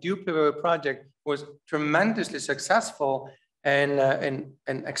though that the Djúpivogur project was tremendously successful in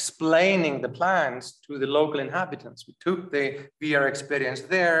explaining the plans to the local inhabitants. We took the VR experience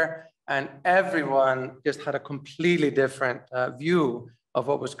there, and everyone just had a completely different view of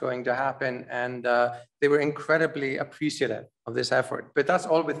what was going to happen, and they were incredibly appreciative of this effort. But that's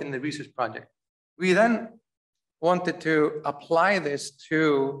all within the research project. We then wanted to apply this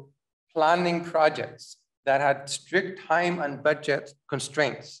to planning projects that had strict time and budget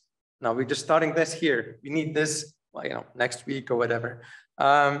constraints. Now we're just starting this here. We need this, well, you know, next week or whatever.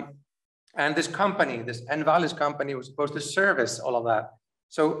 And this company, this Envalis company, was supposed to service all of that.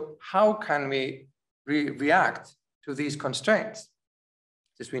 So how can we react to these constraints?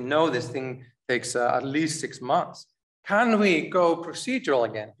 Since we know this thing takes at least 6 months. Can we go procedural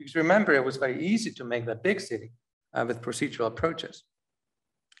again? Because remember, it was very easy to make that big city with procedural approaches.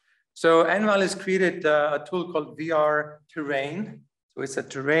 So Envalis created a tool called VR Terrain. So it's a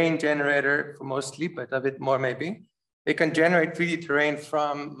terrain generator for mostly, but a bit more maybe. It can generate 3D terrain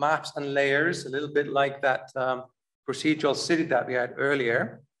from maps and layers, a little bit like that procedural city that we had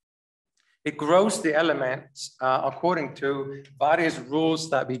earlier. It grows the elements according to various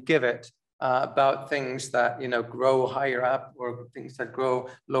rules that we give it about things that, you know, grow higher up or things that grow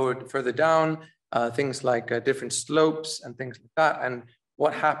lower, further down, things like different slopes and things like that, and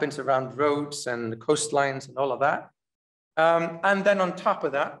what happens around roads and the coastlines and all of that. And then on top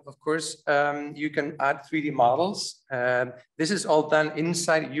of that, of course, you can add 3D models. This is all done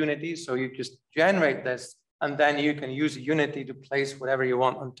inside Unity, so you just generate this, and then you can use Unity to place whatever you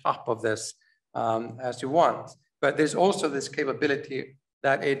want on top of this as you want. But there's also this capability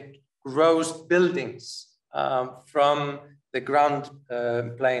that it grows buildings from the ground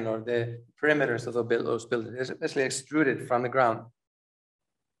plane or the perimeters of those buildings. It's basically extruded from the ground.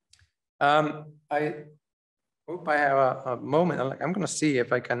 I hope I have a moment. I'm going to see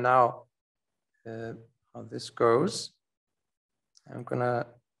if I can now, how this goes. I'm going to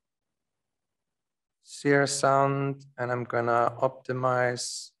share sound, and I'm going to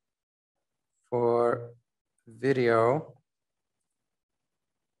optimize for video.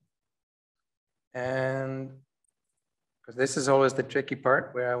 And because this is always the tricky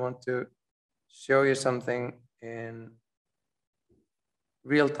part where I want to show you something in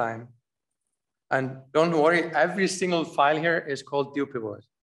real time. And don't worry, every single file here is called Djúpivogur,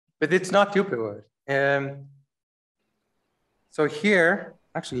 but it's not Djúpivogur. So here,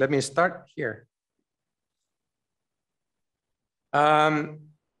 actually, let me start here. So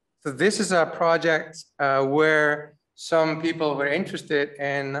this is a project where some people were interested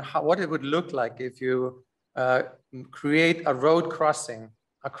in what it would look like if you create a road crossing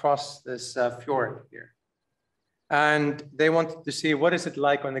across this fjord here. And they wanted to see what is it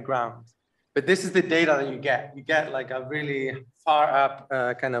like on the ground. But this is the data that you get. You get like a really far up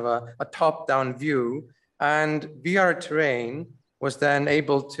kind of a top-down view. And VR Terrain was then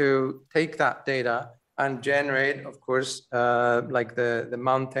able to take that data and generate, of course, like the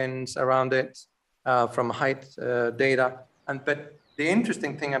mountains around it from height data. But the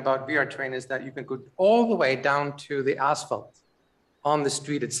interesting thing about VR Terrain is that you can go all the way down to the asphalt on the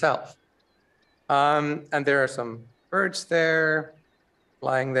street itself. And there are some birds there,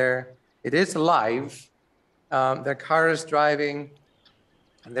 flying there. It is live. There are cars driving.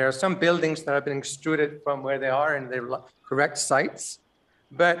 And there are some buildings that have been extruded from where they are in their correct sites.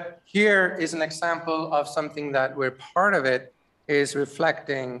 But here is an example of something that where part of it is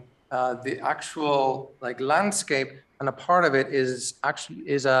reflecting the actual like landscape, and a part of it is actually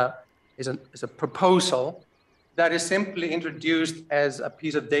is a proposal that is simply introduced as a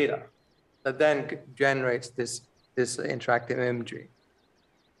piece of data that then generates this interactive imagery.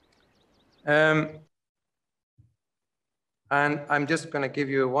 And I'm just going to give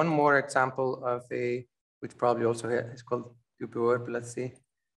you one more example of which probably also is called Djúpivogur, but let's see.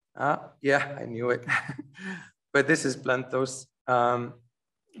 Yeah, I knew it. But this is Blentos,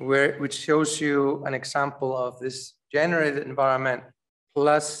 which shows you an example of this generated environment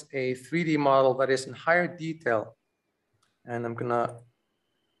plus a 3D model that is in higher detail. And I'm going to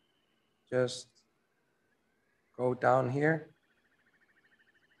just go down here.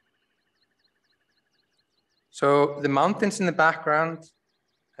 So the mountains in the background,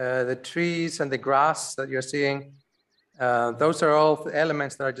 the trees and the grass that you're seeing, those are all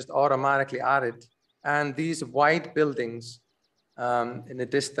elements that are just automatically added. And these white buildings in the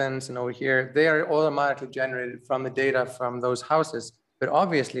distance and over here, they are automatically generated from the data from those houses. But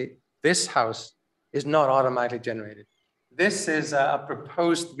obviously, this house is not automatically generated. this is a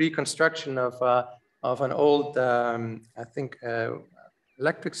proposed reconstruction of an old, I think,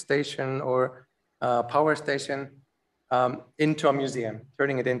 electric station or power station into a museum,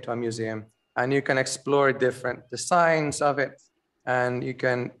 turning it into a museum. And you can explore different designs of it, and you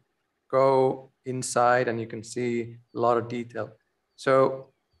can go inside and you can see a lot of detail.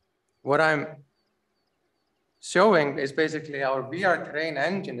 So what I'm showing is basically our VR terrain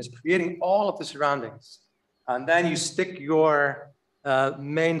engine is creating all of the surroundings. And then you stick your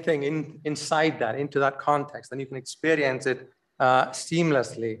main thing inside that, into that context, and you can experience it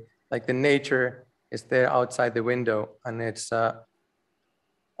seamlessly, like the nature is there outside the window, and it's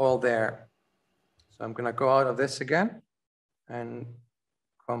all there. So I'm gonna go out of this again and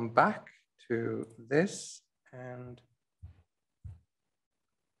come back to this and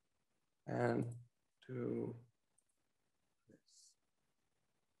to this.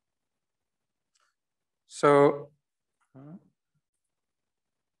 So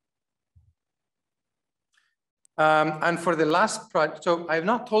and for the last project, so I've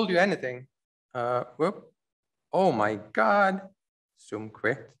not told you anything. Whoop. Oh my God, Zoom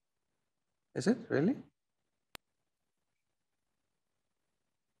quit. Is it really?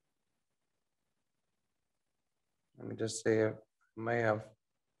 Let me just say, I may have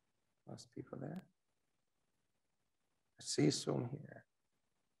lost people there. I see Zoom here.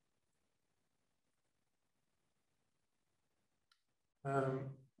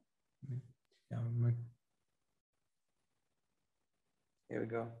 Here we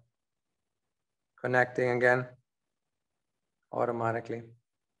go. Connecting again, automatically.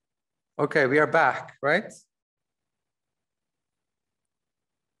 Okay, we are back, right?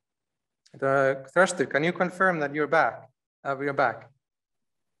 Þröstur, can you confirm that you're back? We are back.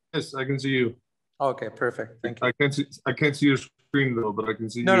 Yes, I can see you. Okay, perfect. Thank you. I can't see your screen though, but I can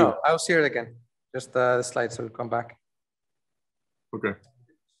see you. No, I'll see it again. Just the slides will come back. Okay.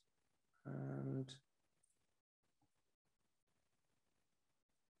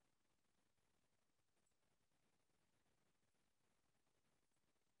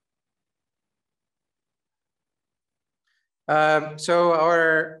 And so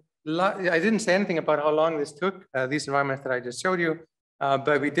I didn't say anything about how long this took, these environments that I just showed you,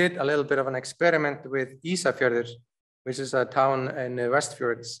 but we did a little bit of an experiment with Ísafjörður, which is a town in the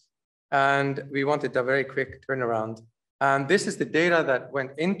Westfjords, and we wanted a very quick turnaround. And this is the data that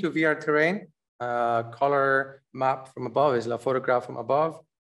went into VR terrain, color map from above is a photograph from above.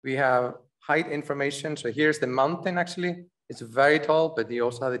 We have height information, so here's the mountain actually. It's very tall, but you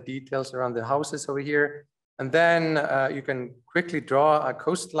also have the details around the houses over here. And then you can quickly draw a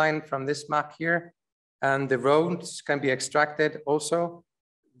coastline from this map here, and the roads can be extracted also.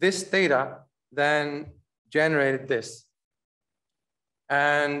 This data then generated this.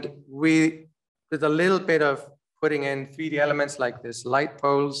 And we did a little bit of putting in 3D elements like this, light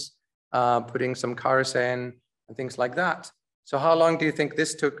poles, putting some cars in, and things like that. So how long do you think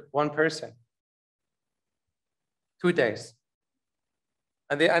this took one person? 2 days.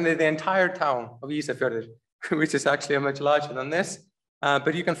 And the entire town of Ísafjörður, which is actually much larger than this,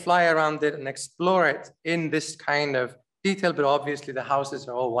 but you can fly around it and explore it in this kind of detail, but obviously the houses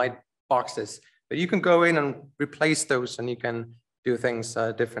are all white boxes. But you can go in and replace those, and you can do things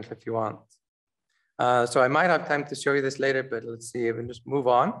differently if you want. So I might have time to show you this later, but let's see if we just move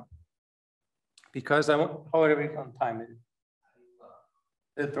on. Because I want, how are we on time?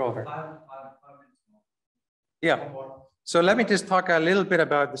 It's over. 5 minutes more. Yeah. So let me just talk a little bit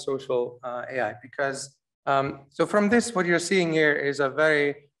about the social AI, because so from this, what you're seeing here is a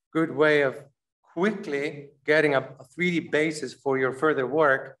very good way of quickly getting a 3D basis for your further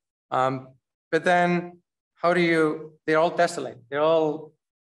work. But then how do you, they're all desolate. They're all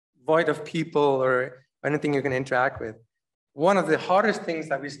void of people or anything you can interact with. One of the hardest things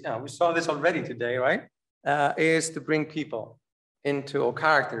that we saw this already today, right? Is to bring people into, or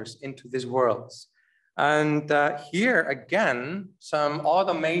characters into these worlds. And here again, some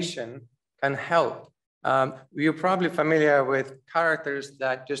automation can help. You're probably familiar with characters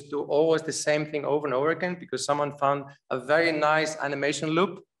that just do always the same thing over and over again because someone found a very nice animation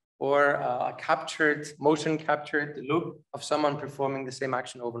loop or a motion captured loop of someone performing the same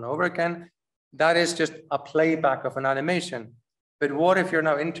action over and over again. That is just a playback of an animation. But what if you're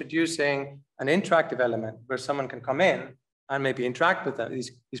now introducing an interactive element where someone can come in and maybe interact with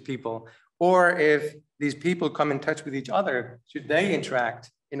these people? Or if these people come in touch with each other, should they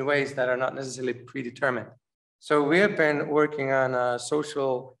interact in ways that are not necessarily predetermined? So we have been working on a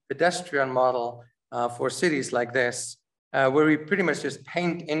social pedestrian model for cities like this, where we pretty much just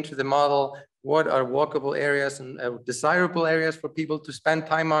paint into the model what are walkable areas and desirable areas for people to spend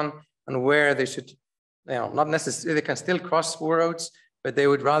time on, and where they should not necessarily, they can still cross roads, but they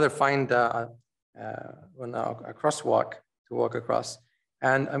would rather find a crosswalk to walk across.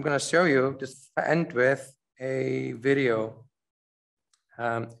 And I'm going to show you, just end with a video.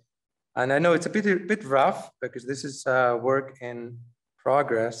 And I know it's a bit rough because this is work in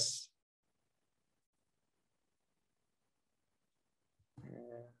progress.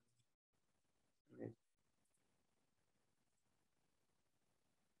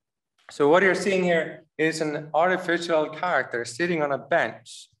 So what you're seeing here is an artificial character sitting on a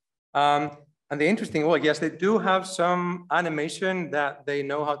bench. And the interesting, well, yes, they do have some animation that they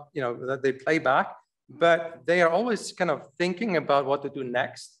know how, that they play back, but they are always kind of thinking about what to do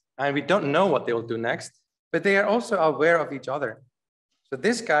next. And we don't know what they will do next, but they are also aware of each other. So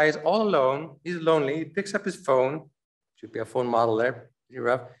this guy is all alone. He's lonely. He picks up his phone. Should be a phone model there, pretty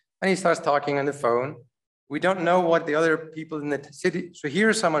rough. And he starts talking on the phone. We don't know what the other people in the city. So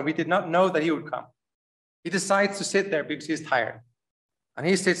here's someone we did not know that he would come. He decides to sit there because he's tired. And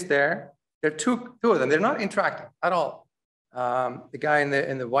he sits there. There are two of them. They're not interacting at all. The guy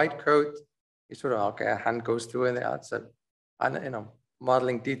in the white coat, he sort of, okay, a hand goes through and that's a,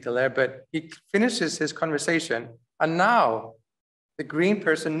 modeling detail there, but he finishes his conversation. And now the green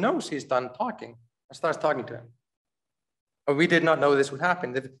person knows he's done talking and starts talking to him. But we did not know this would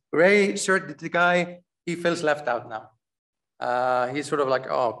happen. The gray shirt, the guy, he feels left out now. He's sort of like,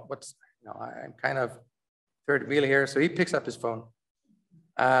 oh, I'm kind of third wheel here. So he picks up his phone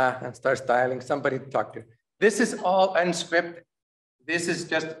and starts dialing somebody to talk to. This is all unscripted. This is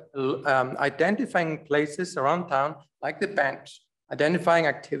just identifying places around town, like the bench, identifying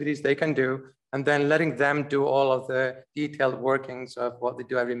activities they can do, and then letting them do all of the detailed workings of what they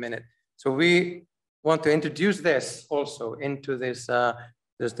do every minute. So we want to introduce this also into this,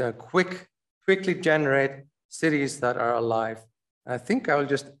 just a quickly generate cities that are alive. And I think I will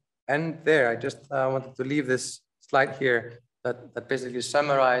just end there. I just wanted to leave this slide here that basically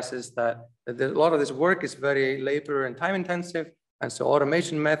summarizes that a lot of this work is very labor and time intensive. And so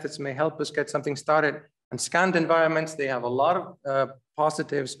automation methods may help us get something started. And scanned environments, they have a lot of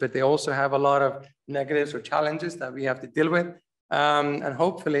positives, but they also have a lot of negatives or challenges that we have to deal with. And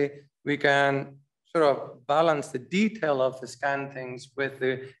hopefully we can sort of balance the detail of the scan things with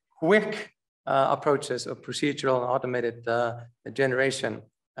the quick approaches of procedural and automated generation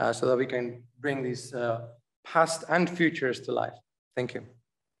so that we can bring these past and futures to life. Thank you.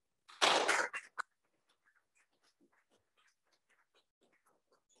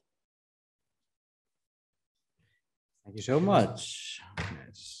 Thank you so much.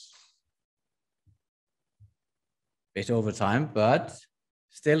 It's a bit over time, but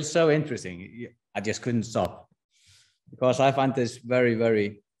still so interesting. I just couldn't stop because I find this very,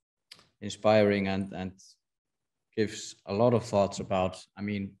 very inspiring and gives a lot of thoughts about, I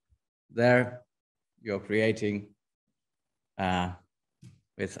mean, there you're creating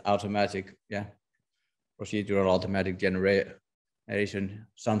with automatic, procedural automatic generation,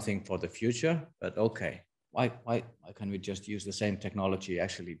 something for the future, but okay. Why can't we just use the same technology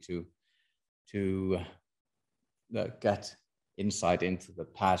actually to get insight into the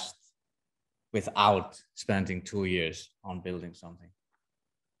past without spending 2 years on building something?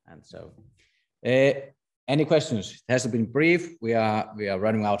 And so, any questions? It has been brief. We are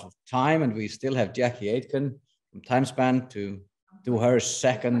running out of time, and we still have Jacquie Aitken from Timespan to do her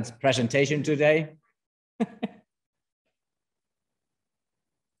second presentation today.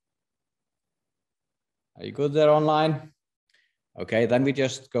 Are you good there online? Okay, then we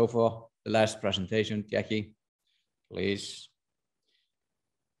just go for the last presentation. Jacquie, please.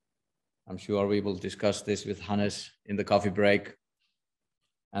 I'm sure we will discuss this with Hannes in the coffee break,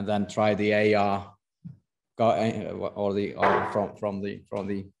 and then try the AR or from West.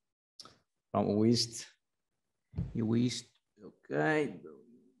 Okay,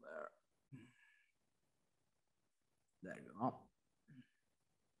 there you go.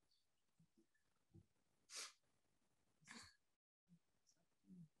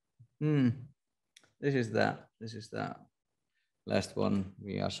 This is the last one.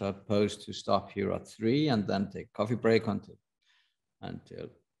 We are supposed to stop here at 3 and then take coffee break until 4:30.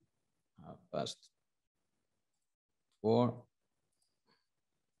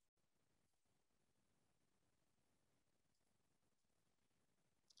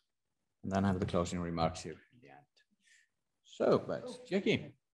 And then have the closing remarks here in the end. So, but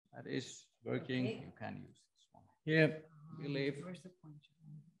Jacquie, that is working. Okay. You can use this one here. I believe. Where's the pointer?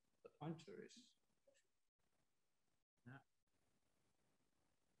 The pointer is.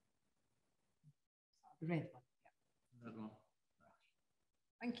 The red one. Yeah. That one.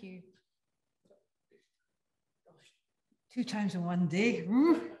 Thank you. Gosh, 2 times in one day.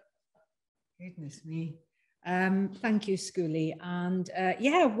 Goodness me. Thank you, Schooley. And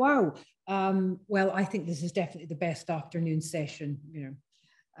yeah, wow. Well, I think this is definitely the best afternoon session, you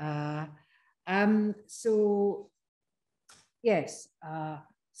know. So yes,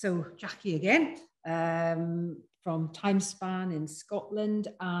 so Jacquie again, from Timespan in Scotland.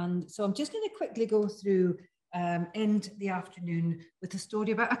 And so I'm just going to quickly go through, end the afternoon with a story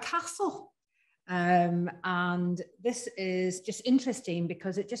about a castle. And this is just interesting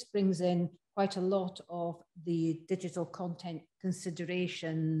because it just brings in quite a lot of the digital content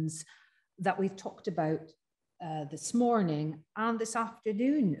considerations that we've talked about this morning and this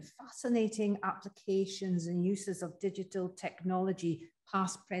afternoon. Fascinating applications and uses of digital technology,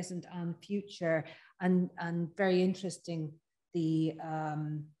 past, present, and future, and very interesting, the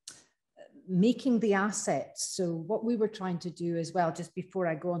making the assets. So what we were trying to do as well, just before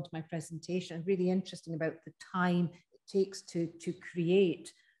I go on to my presentation, really interesting about the time it takes to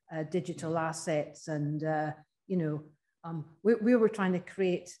create digital assets. And, you know, we were trying to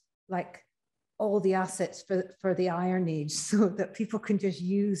create like all the assets for the Iron Age so that people can just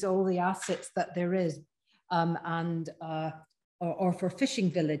use all the assets that there is, or for fishing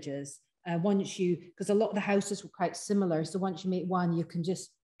villages. Once you, because a lot of the houses were quite similar. So once you make one, you can just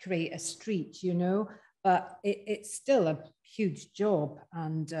create a street, you know, but it's still a huge job.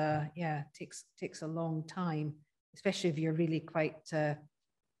 And yeah, takes a long time, especially if you're really quite,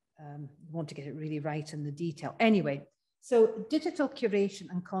 want to get it really right in the detail. Anyway, so digital curation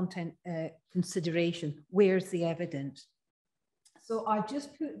and content consideration, where's the evidence? So I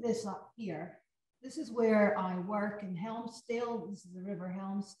just put this up here. This is where I work in Helmsdale. This is the River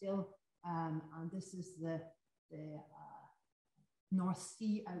Helmsdale, and this is the North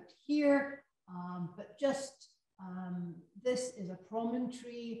Sea out here. But just this is a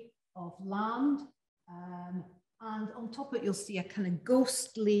promontory of land, and on top of it, you'll see a kind of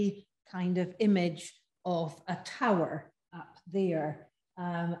ghostly kind of image of a tower up there,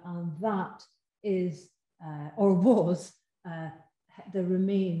 and that is or was the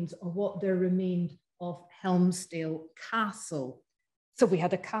remains, or what there remained of Helmsdale Castle. So we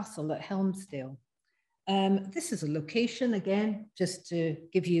had a castle at Helmsdale. This is a location, again, just to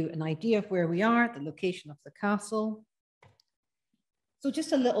give you an idea of where we are, the location of the castle. So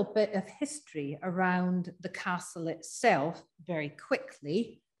just a little bit of history around the castle itself, very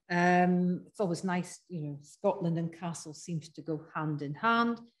quickly. It's always nice, you know, Scotland and castle seems to go hand in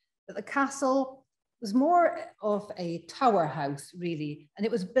hand, but the castle was more of a tower house, really, and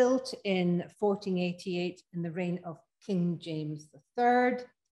it was built in 1488 in the reign of King James III.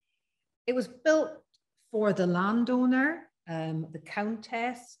 It was built for the landowner, the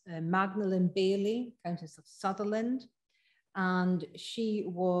Countess Magdalen Bailey, Countess of Sutherland, and she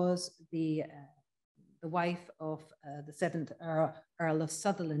was the wife of the 7th Earl of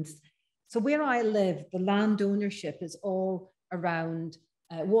Sutherland. So where I live, the land ownership is all around,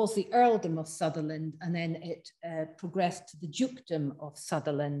 was the Earldom of Sutherland, and then it progressed to the Dukedom of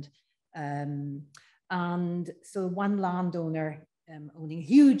Sutherland. And so one landowner owning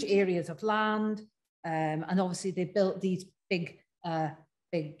huge areas of land, and obviously they built these big,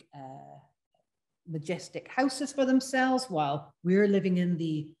 majestic houses for themselves, while we're living in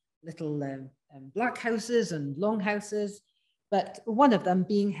the little black houses and long houses, but one of them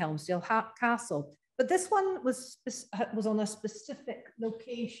being Helmsdale Castle. But this one was on a specific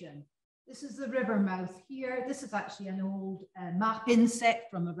location. This is the river mouth here. This is actually an old map inset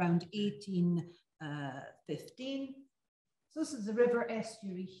from around 1815. So this is the river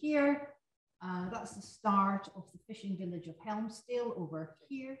estuary here. That's the start of the fishing village of Helmsdale over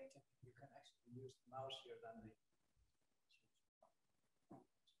here. You can actually use the mouse here than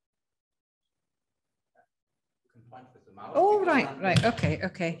you can point with the mouse. Oh, right,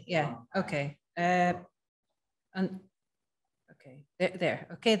 okay, yeah, okay. And okay, there,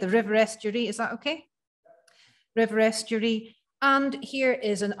 okay, the river estuary, is that okay? River estuary. And here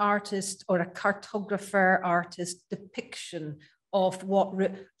is an artist or a cartographer artist depiction of what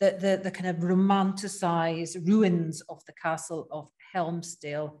the kind of romanticized ruins of the castle of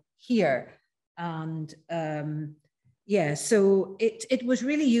Helmsdale here. And yeah, so it was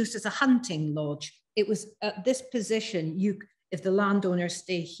really used as a hunting lodge. It was at this position, if the landowners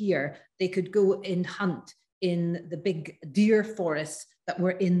stay here, they could go and hunt in the big deer forests that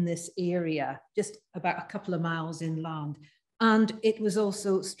were in this area, just about a couple of miles inland. And it was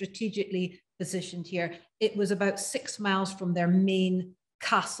also strategically positioned here. It was about 6 miles from their main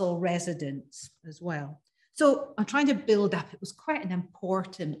castle residence as well. So I'm trying to build up. It was quite an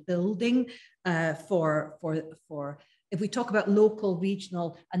important building for if we talk about local,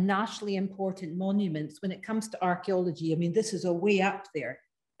 regional, and nationally important monuments. When it comes to archaeology, I mean, this is a way up there.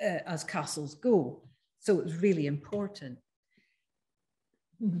 as castles go. So it was really important.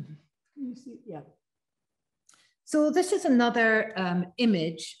 Can you see? Yeah. So this is another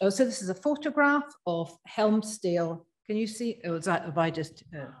image. Oh, so this is a photograph of Helmsdale. Can you see? Oh, is that, have I just,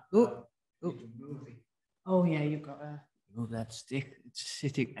 oh yeah, you've got a... Move that stick. It's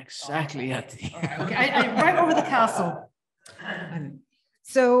sitting exactly at the... Okay, right over the castle.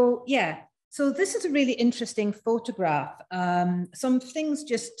 So yeah, so this is a really interesting photograph. Some things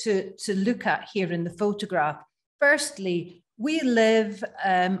just to look at here in the photograph. Firstly, we live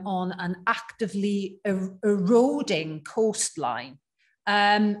on an actively eroding coastline.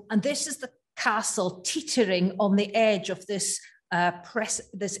 And this is the castle teetering on the edge of this,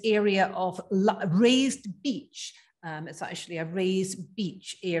 this area of raised beach. It's actually a raised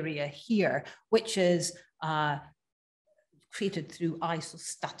beach area here, which is created through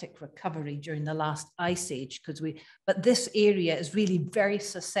isostatic recovery during the last ice age, but this area is really very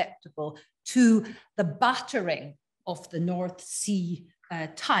susceptible to the battering of the North Sea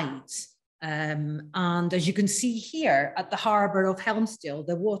tides. And as you can see here at the harbour of Helmsdale,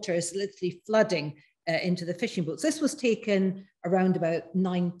 the water is literally flooding into the fishing boats. This was taken around about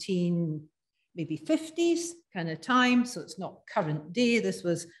 1950s kind of time, so it's not current day. This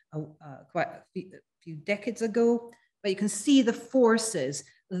was quite a few decades ago. But you can see the forces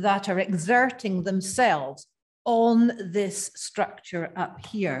that are exerting themselves on this structure up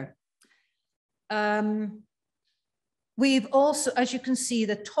here. We've also, as you can see,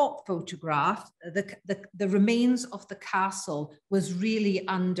 the top photograph, the remains of the castle was really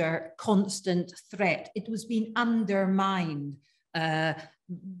under constant threat. It was being undermined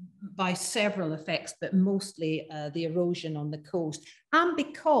by several effects, but mostly the erosion on the coast. And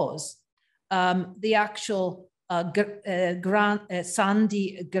because the actual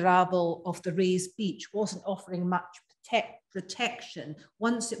sandy gravel of the raised beach wasn't offering much protection.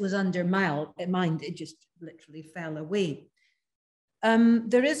 Once it was undermined, it just literally fell away.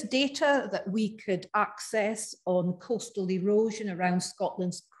 There is data that we could access on coastal erosion around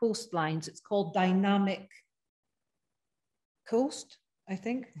Scotland's coastlines. It's called Dynamic Coast, I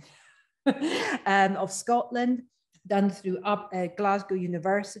think, of Scotland, done through Glasgow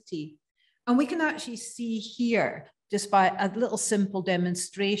University. And we can actually see here, just by a little simple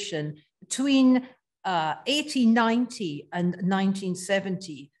demonstration, between 1890 and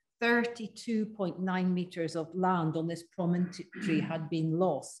 1970, 32.9 meters of land on this promontory had been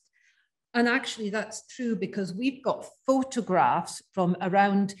lost. And actually that's true because we've got photographs from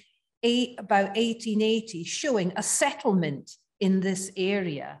around about 1880 showing a settlement in this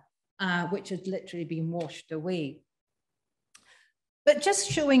area, which had literally been washed away. But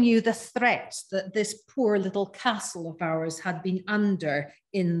just showing you the threats that this poor little castle of ours had been under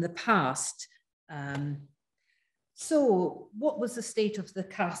in the past. So what was the state of the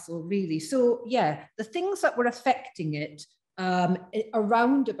castle really? So yeah, the things that were affecting it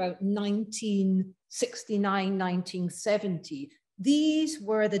around about 1969, 1970, these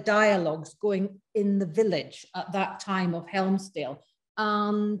were the dialogues going in the village at that time of Helmsdale.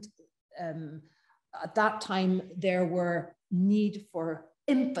 And at that time, there were need for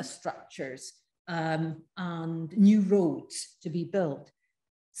infrastructures and new roads to be built.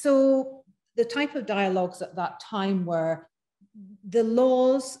 So the type of dialogues at that time were the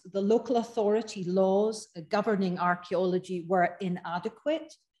laws, the local authority laws governing archaeology were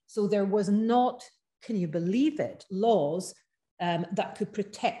inadequate. So there was not, can you believe it, laws that could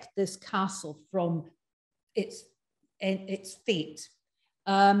protect this castle from its fate.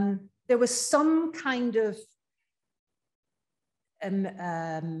 There was some kind of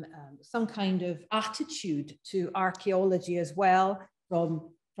attitude to archaeology as well from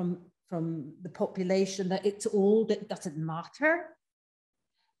the population that it's old, it doesn't matter.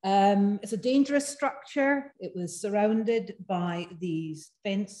 It's a dangerous structure. It was surrounded by these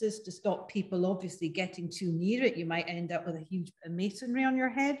fences to stop people obviously getting too near it. You might end up with a huge bit of masonry on your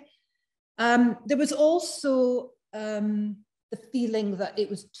head. There was also the feeling that it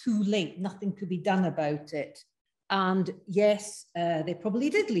was too late, nothing could be done about it. And yes, they probably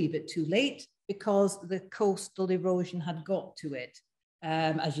did leave it too late because the coastal erosion had got to it,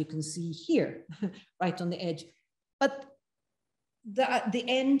 as you can see here, right on the edge. But the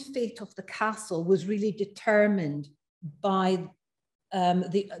end fate of the castle was really determined by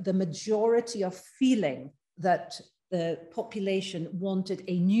the majority of feeling that the population wanted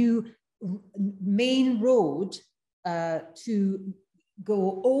a new main road to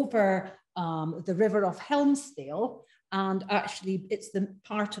go over the river of Helmsdale, and actually it's the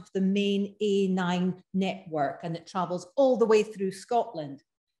part of the main A9 network, and it travels all the way through Scotland.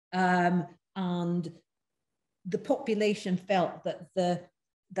 And the population felt that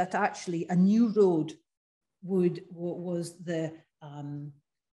that actually a new road was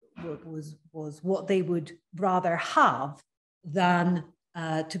what they would rather have than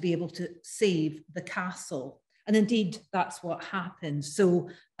to be able to save the castle. And indeed, that's what happened. So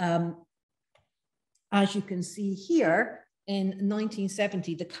as you can see here, in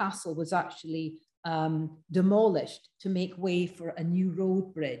 1970, the castle was actually demolished to make way for a new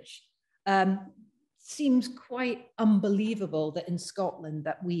road bridge. Seems quite unbelievable that in Scotland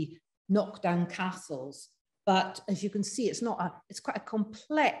that we knock down castles. But as you can see, it's quite a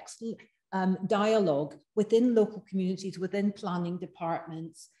complex dialogue within local communities, within planning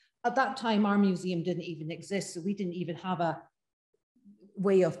departments. At that time, our museum didn't even exist, so we didn't even have a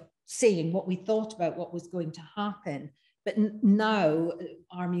way of saying what we thought about what was going to happen. But now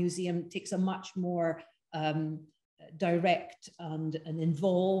our museum takes a much more direct and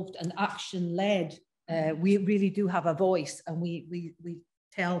involved and action-led. We really do have a voice, and we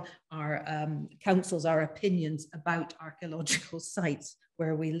tell our councils our opinions about archaeological sites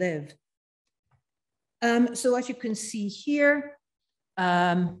where we live. So as you can see here,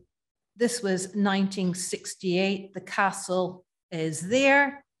 this was 1968. The castle is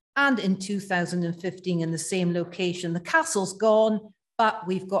there, and in 2015 in the same location. The castle's gone, but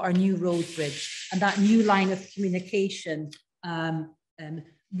we've got our new road bridge and that new line of communication,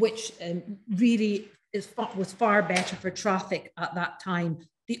 which really was far better for traffic at that time.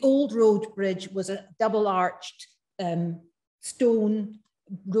 The old road bridge was a double-arched stone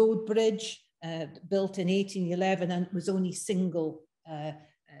road bridge built in 1811, and it was only single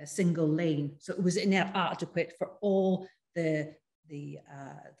lane. So it was inadequate for all the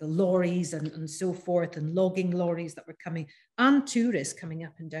lorries and so forth, and logging lorries that were coming, and tourists coming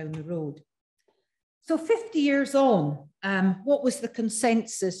up and down the road. So 50 years on, what was the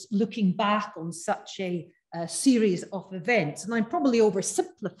consensus looking back on such a series of events? And I'm probably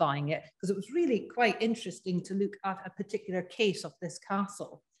oversimplifying it because it was really quite interesting to look at a particular case of this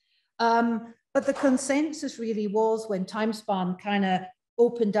castle. But the consensus really was, when Timespan kind of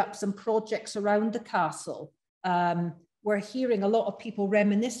opened up some projects around the castle, we're hearing a lot of people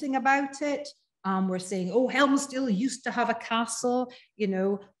reminiscing about it. We're saying, oh, Helmsdale used to have a castle, you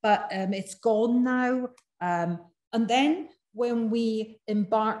know, but it's gone now. And then when we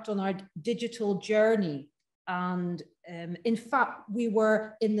embarked on our digital journey, and in fact, we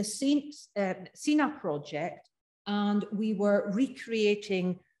were in the SINA project, and we were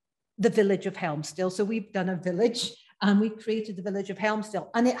recreating the village of Helmsdale. So we've done a village, and we created the village of Helmsdale,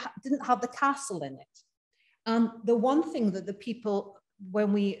 and it didn't have the castle in it. And the one thing that the people,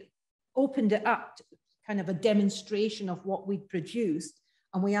 when we opened it up to kind of a demonstration of what we'd produced,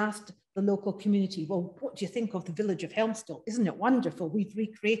 and we asked the local community, well, what do you think of the village of Helmsdale? Isn't it wonderful? We've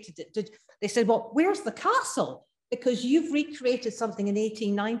recreated it. They said, well, where's the castle? Because you've recreated something in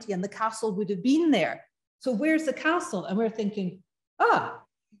 1890 and the castle would have been there. So where's the castle? And we're thinking,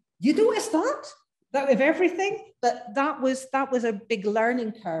 you noticed that with everything? But that was a big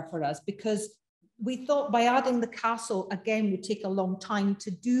learning curve for us, because we thought by adding the castle again would take a long time to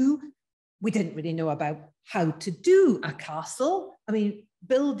do. We didn't really know about how to do a castle. I mean,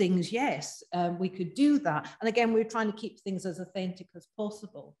 buildings, yes, we could do that. And again, we were trying to keep things as authentic as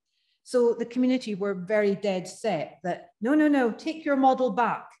possible. So the community were very dead set that, no, take your model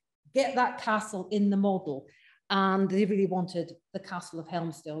back, get that castle in the model. And they really wanted the castle of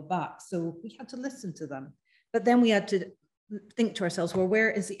Helmsdale back. So we had to listen to them. But then we had to think to ourselves, well,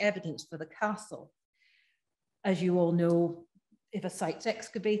 where is the evidence for the castle? As you all know, if a site's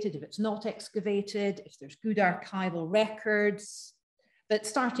excavated, if it's not excavated, if there's good archival records. But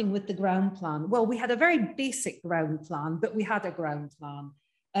starting with the ground plan, well, we had a very basic ground plan, but we had a ground plan.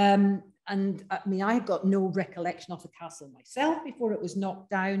 And I mean, I got no recollection of the castle myself before it was knocked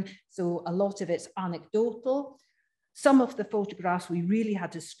down, so a lot of it's anecdotal. Some of the photographs we really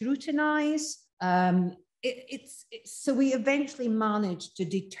had to scrutinize. So we eventually managed to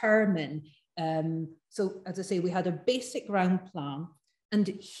determine, so as I say, we had a basic ground plan, and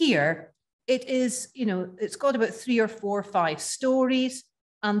here it is, you know, it's got about 3 or 4 or 5 stories,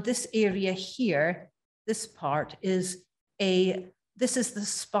 and this area here, this part is this is the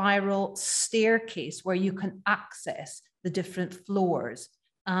spiral staircase where you can access the different floors.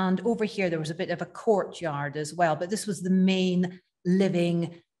 And over here, there was a bit of a courtyard as well, but this was the main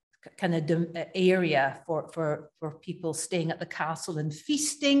living kind of area for people staying at the castle and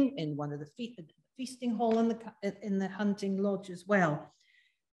feasting in one of the feasting hall in the hunting lodge as well.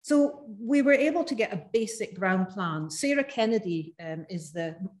 So we were able to get a basic ground plan. Sarah Kennedy is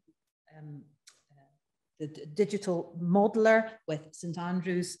the digital modeler with St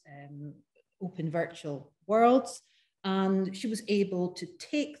Andrews Open Virtual Worlds. and she was able to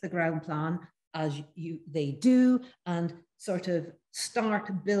take the ground plan, as they do, and sort of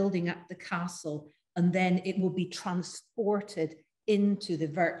start building up the castle, and then it will be transported into the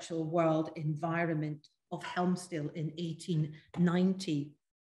virtual world environment of Helmsdale in 1890.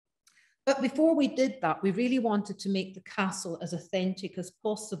 But before we did that, we really wanted to make the castle as authentic as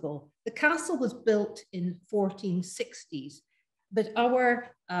possible. The castle was built in 1460s, but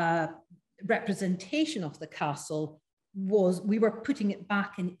our representation of the castle was, we were putting it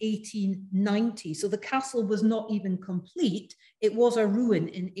back in 1890. So the castle was not even complete. It was a ruin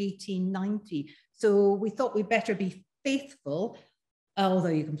in 1890. So we thought we'd better be faithful, although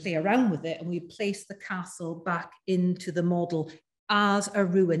you can play around with it, and we placed the castle back into the model as a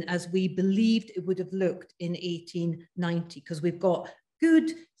ruin, as we believed it would have looked in 1890, because we've got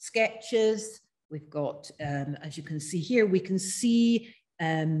good sketches. We've got, as you can see here, we can see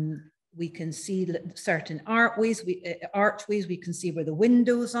certain archways. We can see where the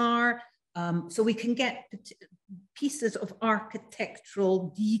windows are. So we can get pieces of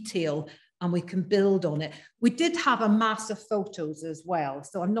architectural detail, and we can build on it. We did have a mass of photos as well,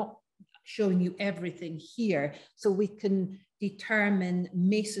 so I'm not showing you everything here. So we can determine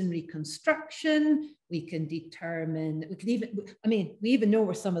masonry construction. We can determine, we even know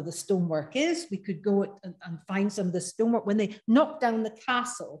where some of the stonework is. We could go and find some of the stonework. When they knocked down the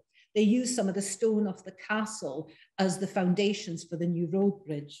castle, they used some of the stone of the castle as the foundations for the new road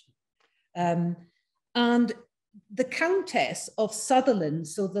bridge. And the Countess of Sutherland,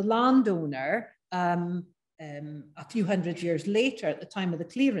 so the landowner, a few hundred years later, at the time of the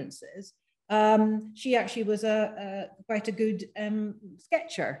clearances, she actually was quite a good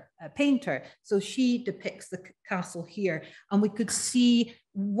sketcher, painter. So she depicts the castle here, and we could see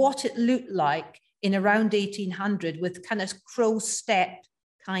what it looked like in around 1800 with kind of crow step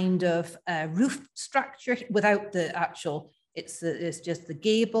kind of roof structure without the actual, it's just the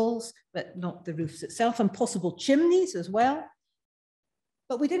gables, but not the roofs itself, and possible chimneys as well.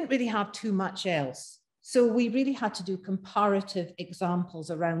 But we didn't really have too much else. So we really had to do comparative examples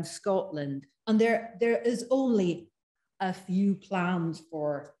around Scotland. And there is only a few plans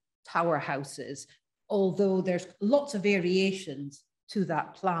for tower houses, although there's lots of variations to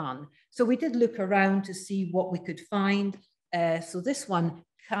that plan. So we did look around to see what we could find. So this one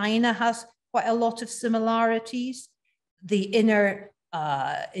kind of has quite a lot of similarities. The inner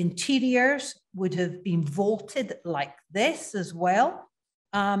interiors would have been vaulted like this as well.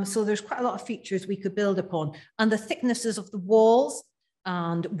 So there's quite a lot of features we could build upon, and the thicknesses of the walls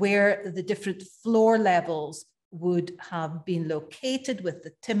and where the different floor levels would have been located with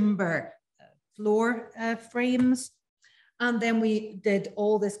the timber floor frames. And then we did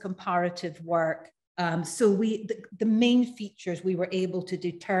all this comparative work. So the main features we were able to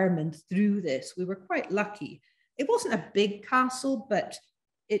determine through this. We were quite lucky. It wasn't a big castle, but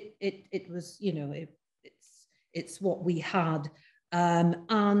it was, you know, it's what we had.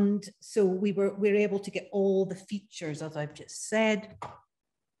 And so we were able to get all the features, as I've just said.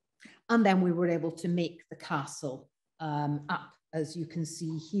 And then we were able to make the castle up, as you can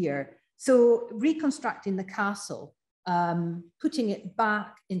see here. So reconstructing the castle, putting it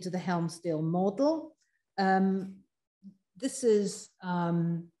back into the Helmsdale model. This is,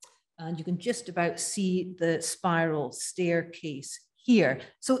 and you can just about see the spiral staircase here.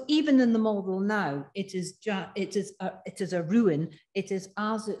 So even in the model now, it is a ruin. It is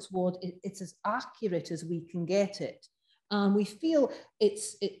as it's as accurate as we can get it. And we feel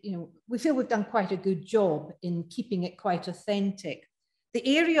we've done quite a good job in keeping it quite authentic.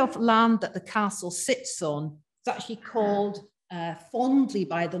 The area of land that the castle sits on is actually called fondly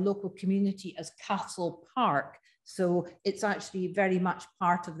by the local community as Castle Park. So it's actually very much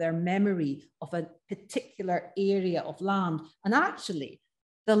part of their memory of a particular area of land. And actually,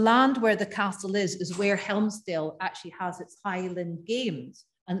 the land where the castle is where Helmsdale actually has its Highland Games.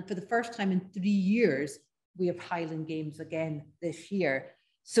 And for the first time in 3 years, we have Highland Games again this year.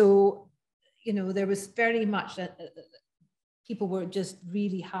 So, you know, there was very much, people were just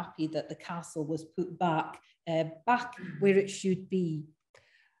really happy that the castle was put back where it should be.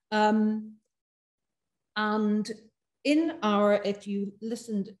 And in our, if you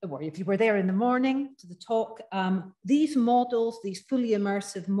listened, or if you were there in the morning to the talk, these models, these fully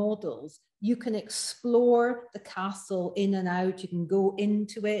immersive models, you can explore the castle in and out. You can go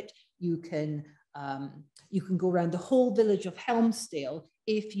into it. You can go around the whole village of Helmsdale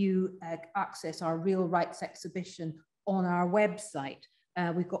if you access our Real Rights exhibition on our website.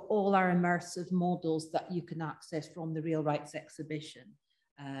 We've got all our immersive models that you can access from the Real Rights exhibition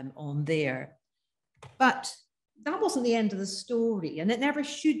on there. But that wasn't the end of the story, and it never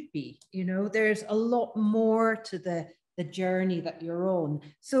should be. You know, there's a lot more to the journey that you're on.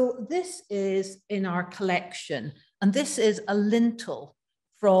 So this is in our collection, and this is a lintel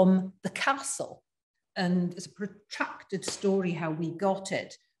from the castle, and it's a protracted story how we got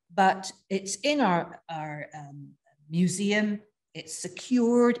it, but it's in our museum. It's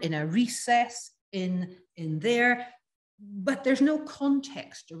secured in a recess in there, but there's no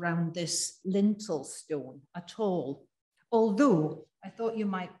context around this lintel stone at all. Although I thought you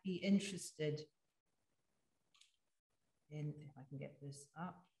might be interested in, if I can get this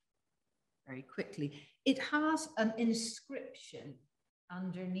up very quickly, it has an inscription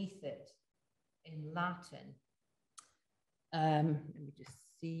underneath it in Latin. Let me just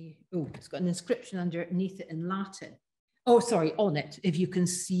see. Oh, it's got an inscription underneath it in Latin. Oh, sorry, on it. If you can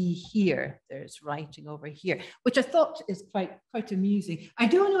see here, there's writing over here, which I thought is quite amusing. I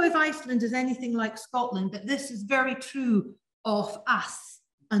don't know if Iceland is anything like Scotland, but this is very true of us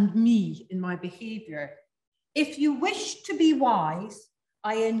and me in my behavior. If you wish to be wise,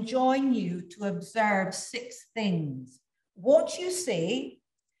 I enjoin you to observe 6 things: what you say,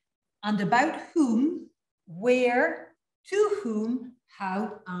 and about whom, where, to whom,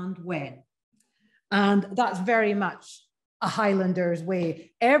 how, and when. And that's very much a Highlander's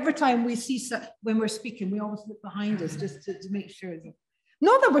way. Every time we see, when we're speaking, we always look behind us just to make sure.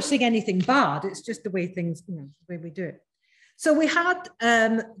 Not that we're saying anything bad, it's just the way things, you know, the way we do it. So we had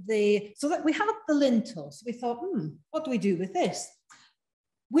the lintel. So we thought, what do we do with this?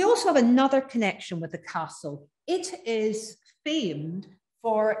 We also have another connection with the castle. It is famed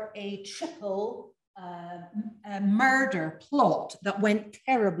for a triple murder plot that went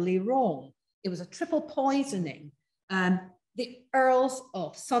terribly wrong. It was a triple poisoning. The Earls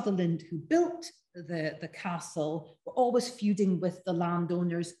of Sutherland, who built the castle, were always feuding with the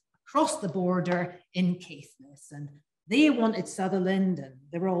landowners across the border in Caithness, and they wanted Sutherland, and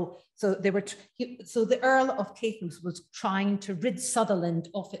they were all, so the Earl of Caithness was trying to rid Sutherland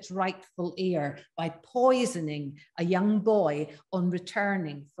of its rightful heir by poisoning a young boy on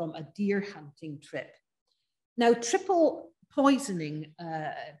returning from a deer hunting trip. Now, triple poisoning,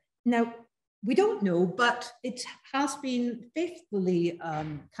 now we don't know, but it has been faithfully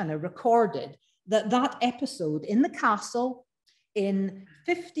kind of recorded that that episode in the castle in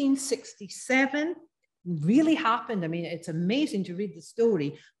 1567 really happened. I mean, it's amazing to read the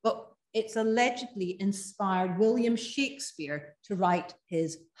story, but it's allegedly inspired William Shakespeare to write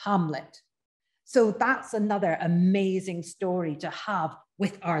his Hamlet. So that's another amazing story to have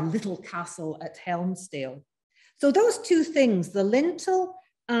with our little castle at Helmsdale. So those 2 things, the lintel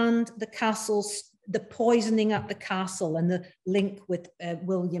and the castle's, the poisoning at the castle and the link with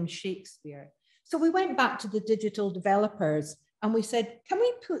William Shakespeare. So we went back to the digital developers and we said, can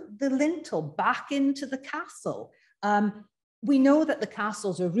we put the lintel back into the castle? We know that the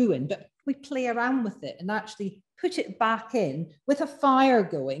castles are ruined, but we play around with it and actually put it back in with a fire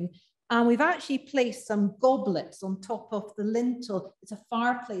going. And we've actually placed some goblets on top of the lintel. It's a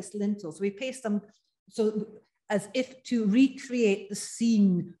fireplace lintel. So we placed them so as if to recreate the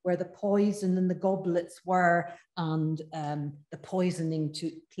scene where the poison and the goblets were and the poisoning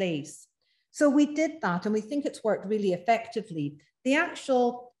took place. So we did that, and we think it's worked really effectively. The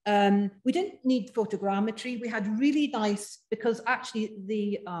actual, we didn't need photogrammetry. We had really nice, because actually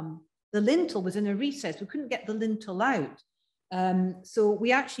the lintel was in a recess. We couldn't get the lintel out. So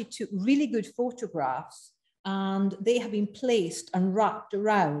we actually took really good photographs, and they have been placed and wrapped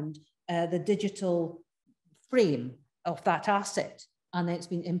around the digital frame of that asset. And then it's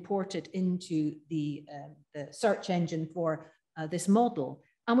been imported into the search engine for this model.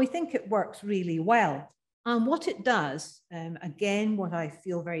 And we think it works really well. And what it does, again, what I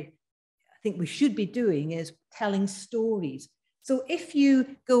think we should be doing is telling stories. So if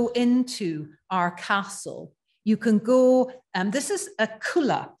you go into our castle, you can go, this is a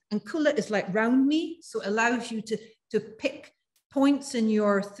kulla, and kulla is like round me, so it allows you to pick points in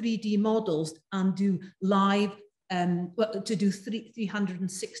your 3D models and do live, to do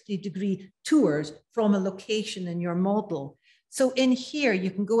 360-degree tours from a location in your model. So in here, you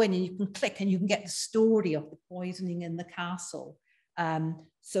can go in and you can click and you can get the story of the poisoning in the castle. And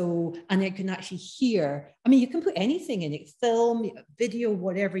you can actually hear, I mean, you can put anything in it, film, video,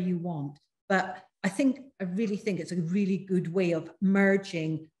 whatever you want. But I really think it's a really good way of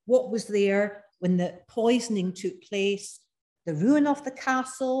merging what was there when the poisoning took place, the ruin of the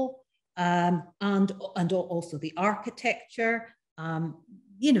castle, and also the architecture.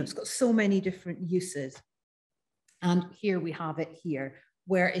 You know, it's got so many different uses. And here we have it here.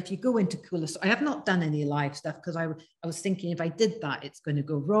 where if you go into cooler, so I have not done any live stuff because I was thinking if I did that, it's going to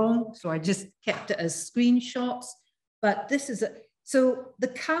go wrong. So I just kept it as screenshots. But this is so the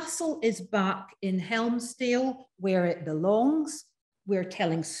castle is back in Helmsdale where it belongs. We're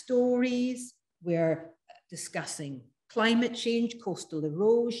telling stories. We're discussing climate change, coastal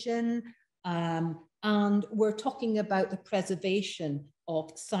erosion, and we're talking about the preservation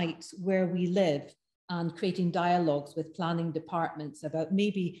of sites where we live and creating dialogues with planning departments about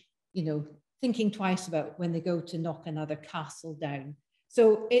maybe, you know, thinking twice about when they go to knock another castle down.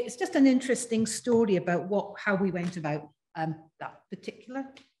 So it's just an interesting story about how we went about that particular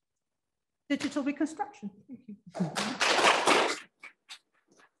digital reconstruction. Thank you.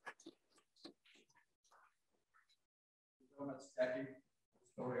 So much, Jacquie,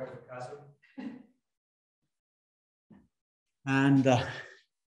 story of the castle. And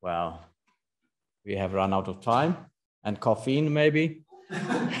well, we have run out of time and caffeine maybe.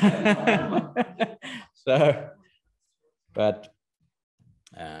 So, but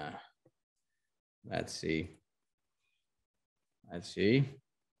let's see.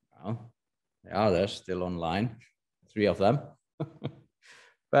 Well, yeah, they're still online, 3 of them.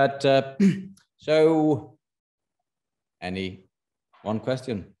 But so, one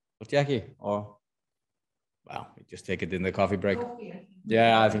question for Jacquie, or well, we just take it in the coffee break.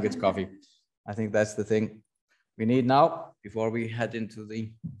 Yeah, I think it's coffee. I think that's the thing we need now before we head into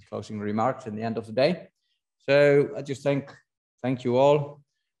the closing remarks at the end of the day. So I just thank you all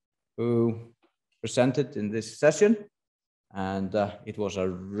who presented in this session. And it was a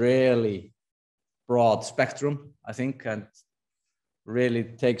really broad spectrum, I think, and really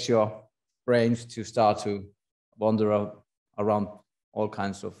takes your brains to start to wander around all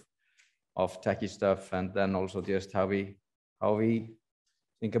kinds of techie stuff, and then also just how we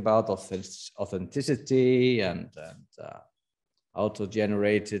think about authenticity and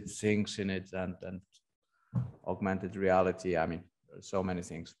auto-generated things in it and augmented reality. I mean, there's so many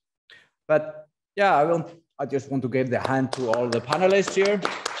things. But yeah, I just want to give the hand to all the panelists here.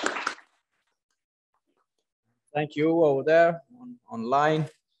 Thank you over there online.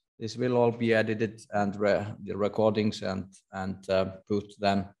 This will all be edited and the recordings and put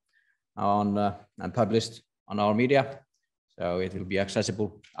then on and published on our media. So it will be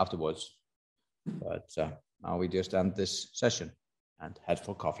accessible afterwards. But now we just end this session and head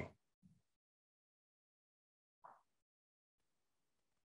for coffee.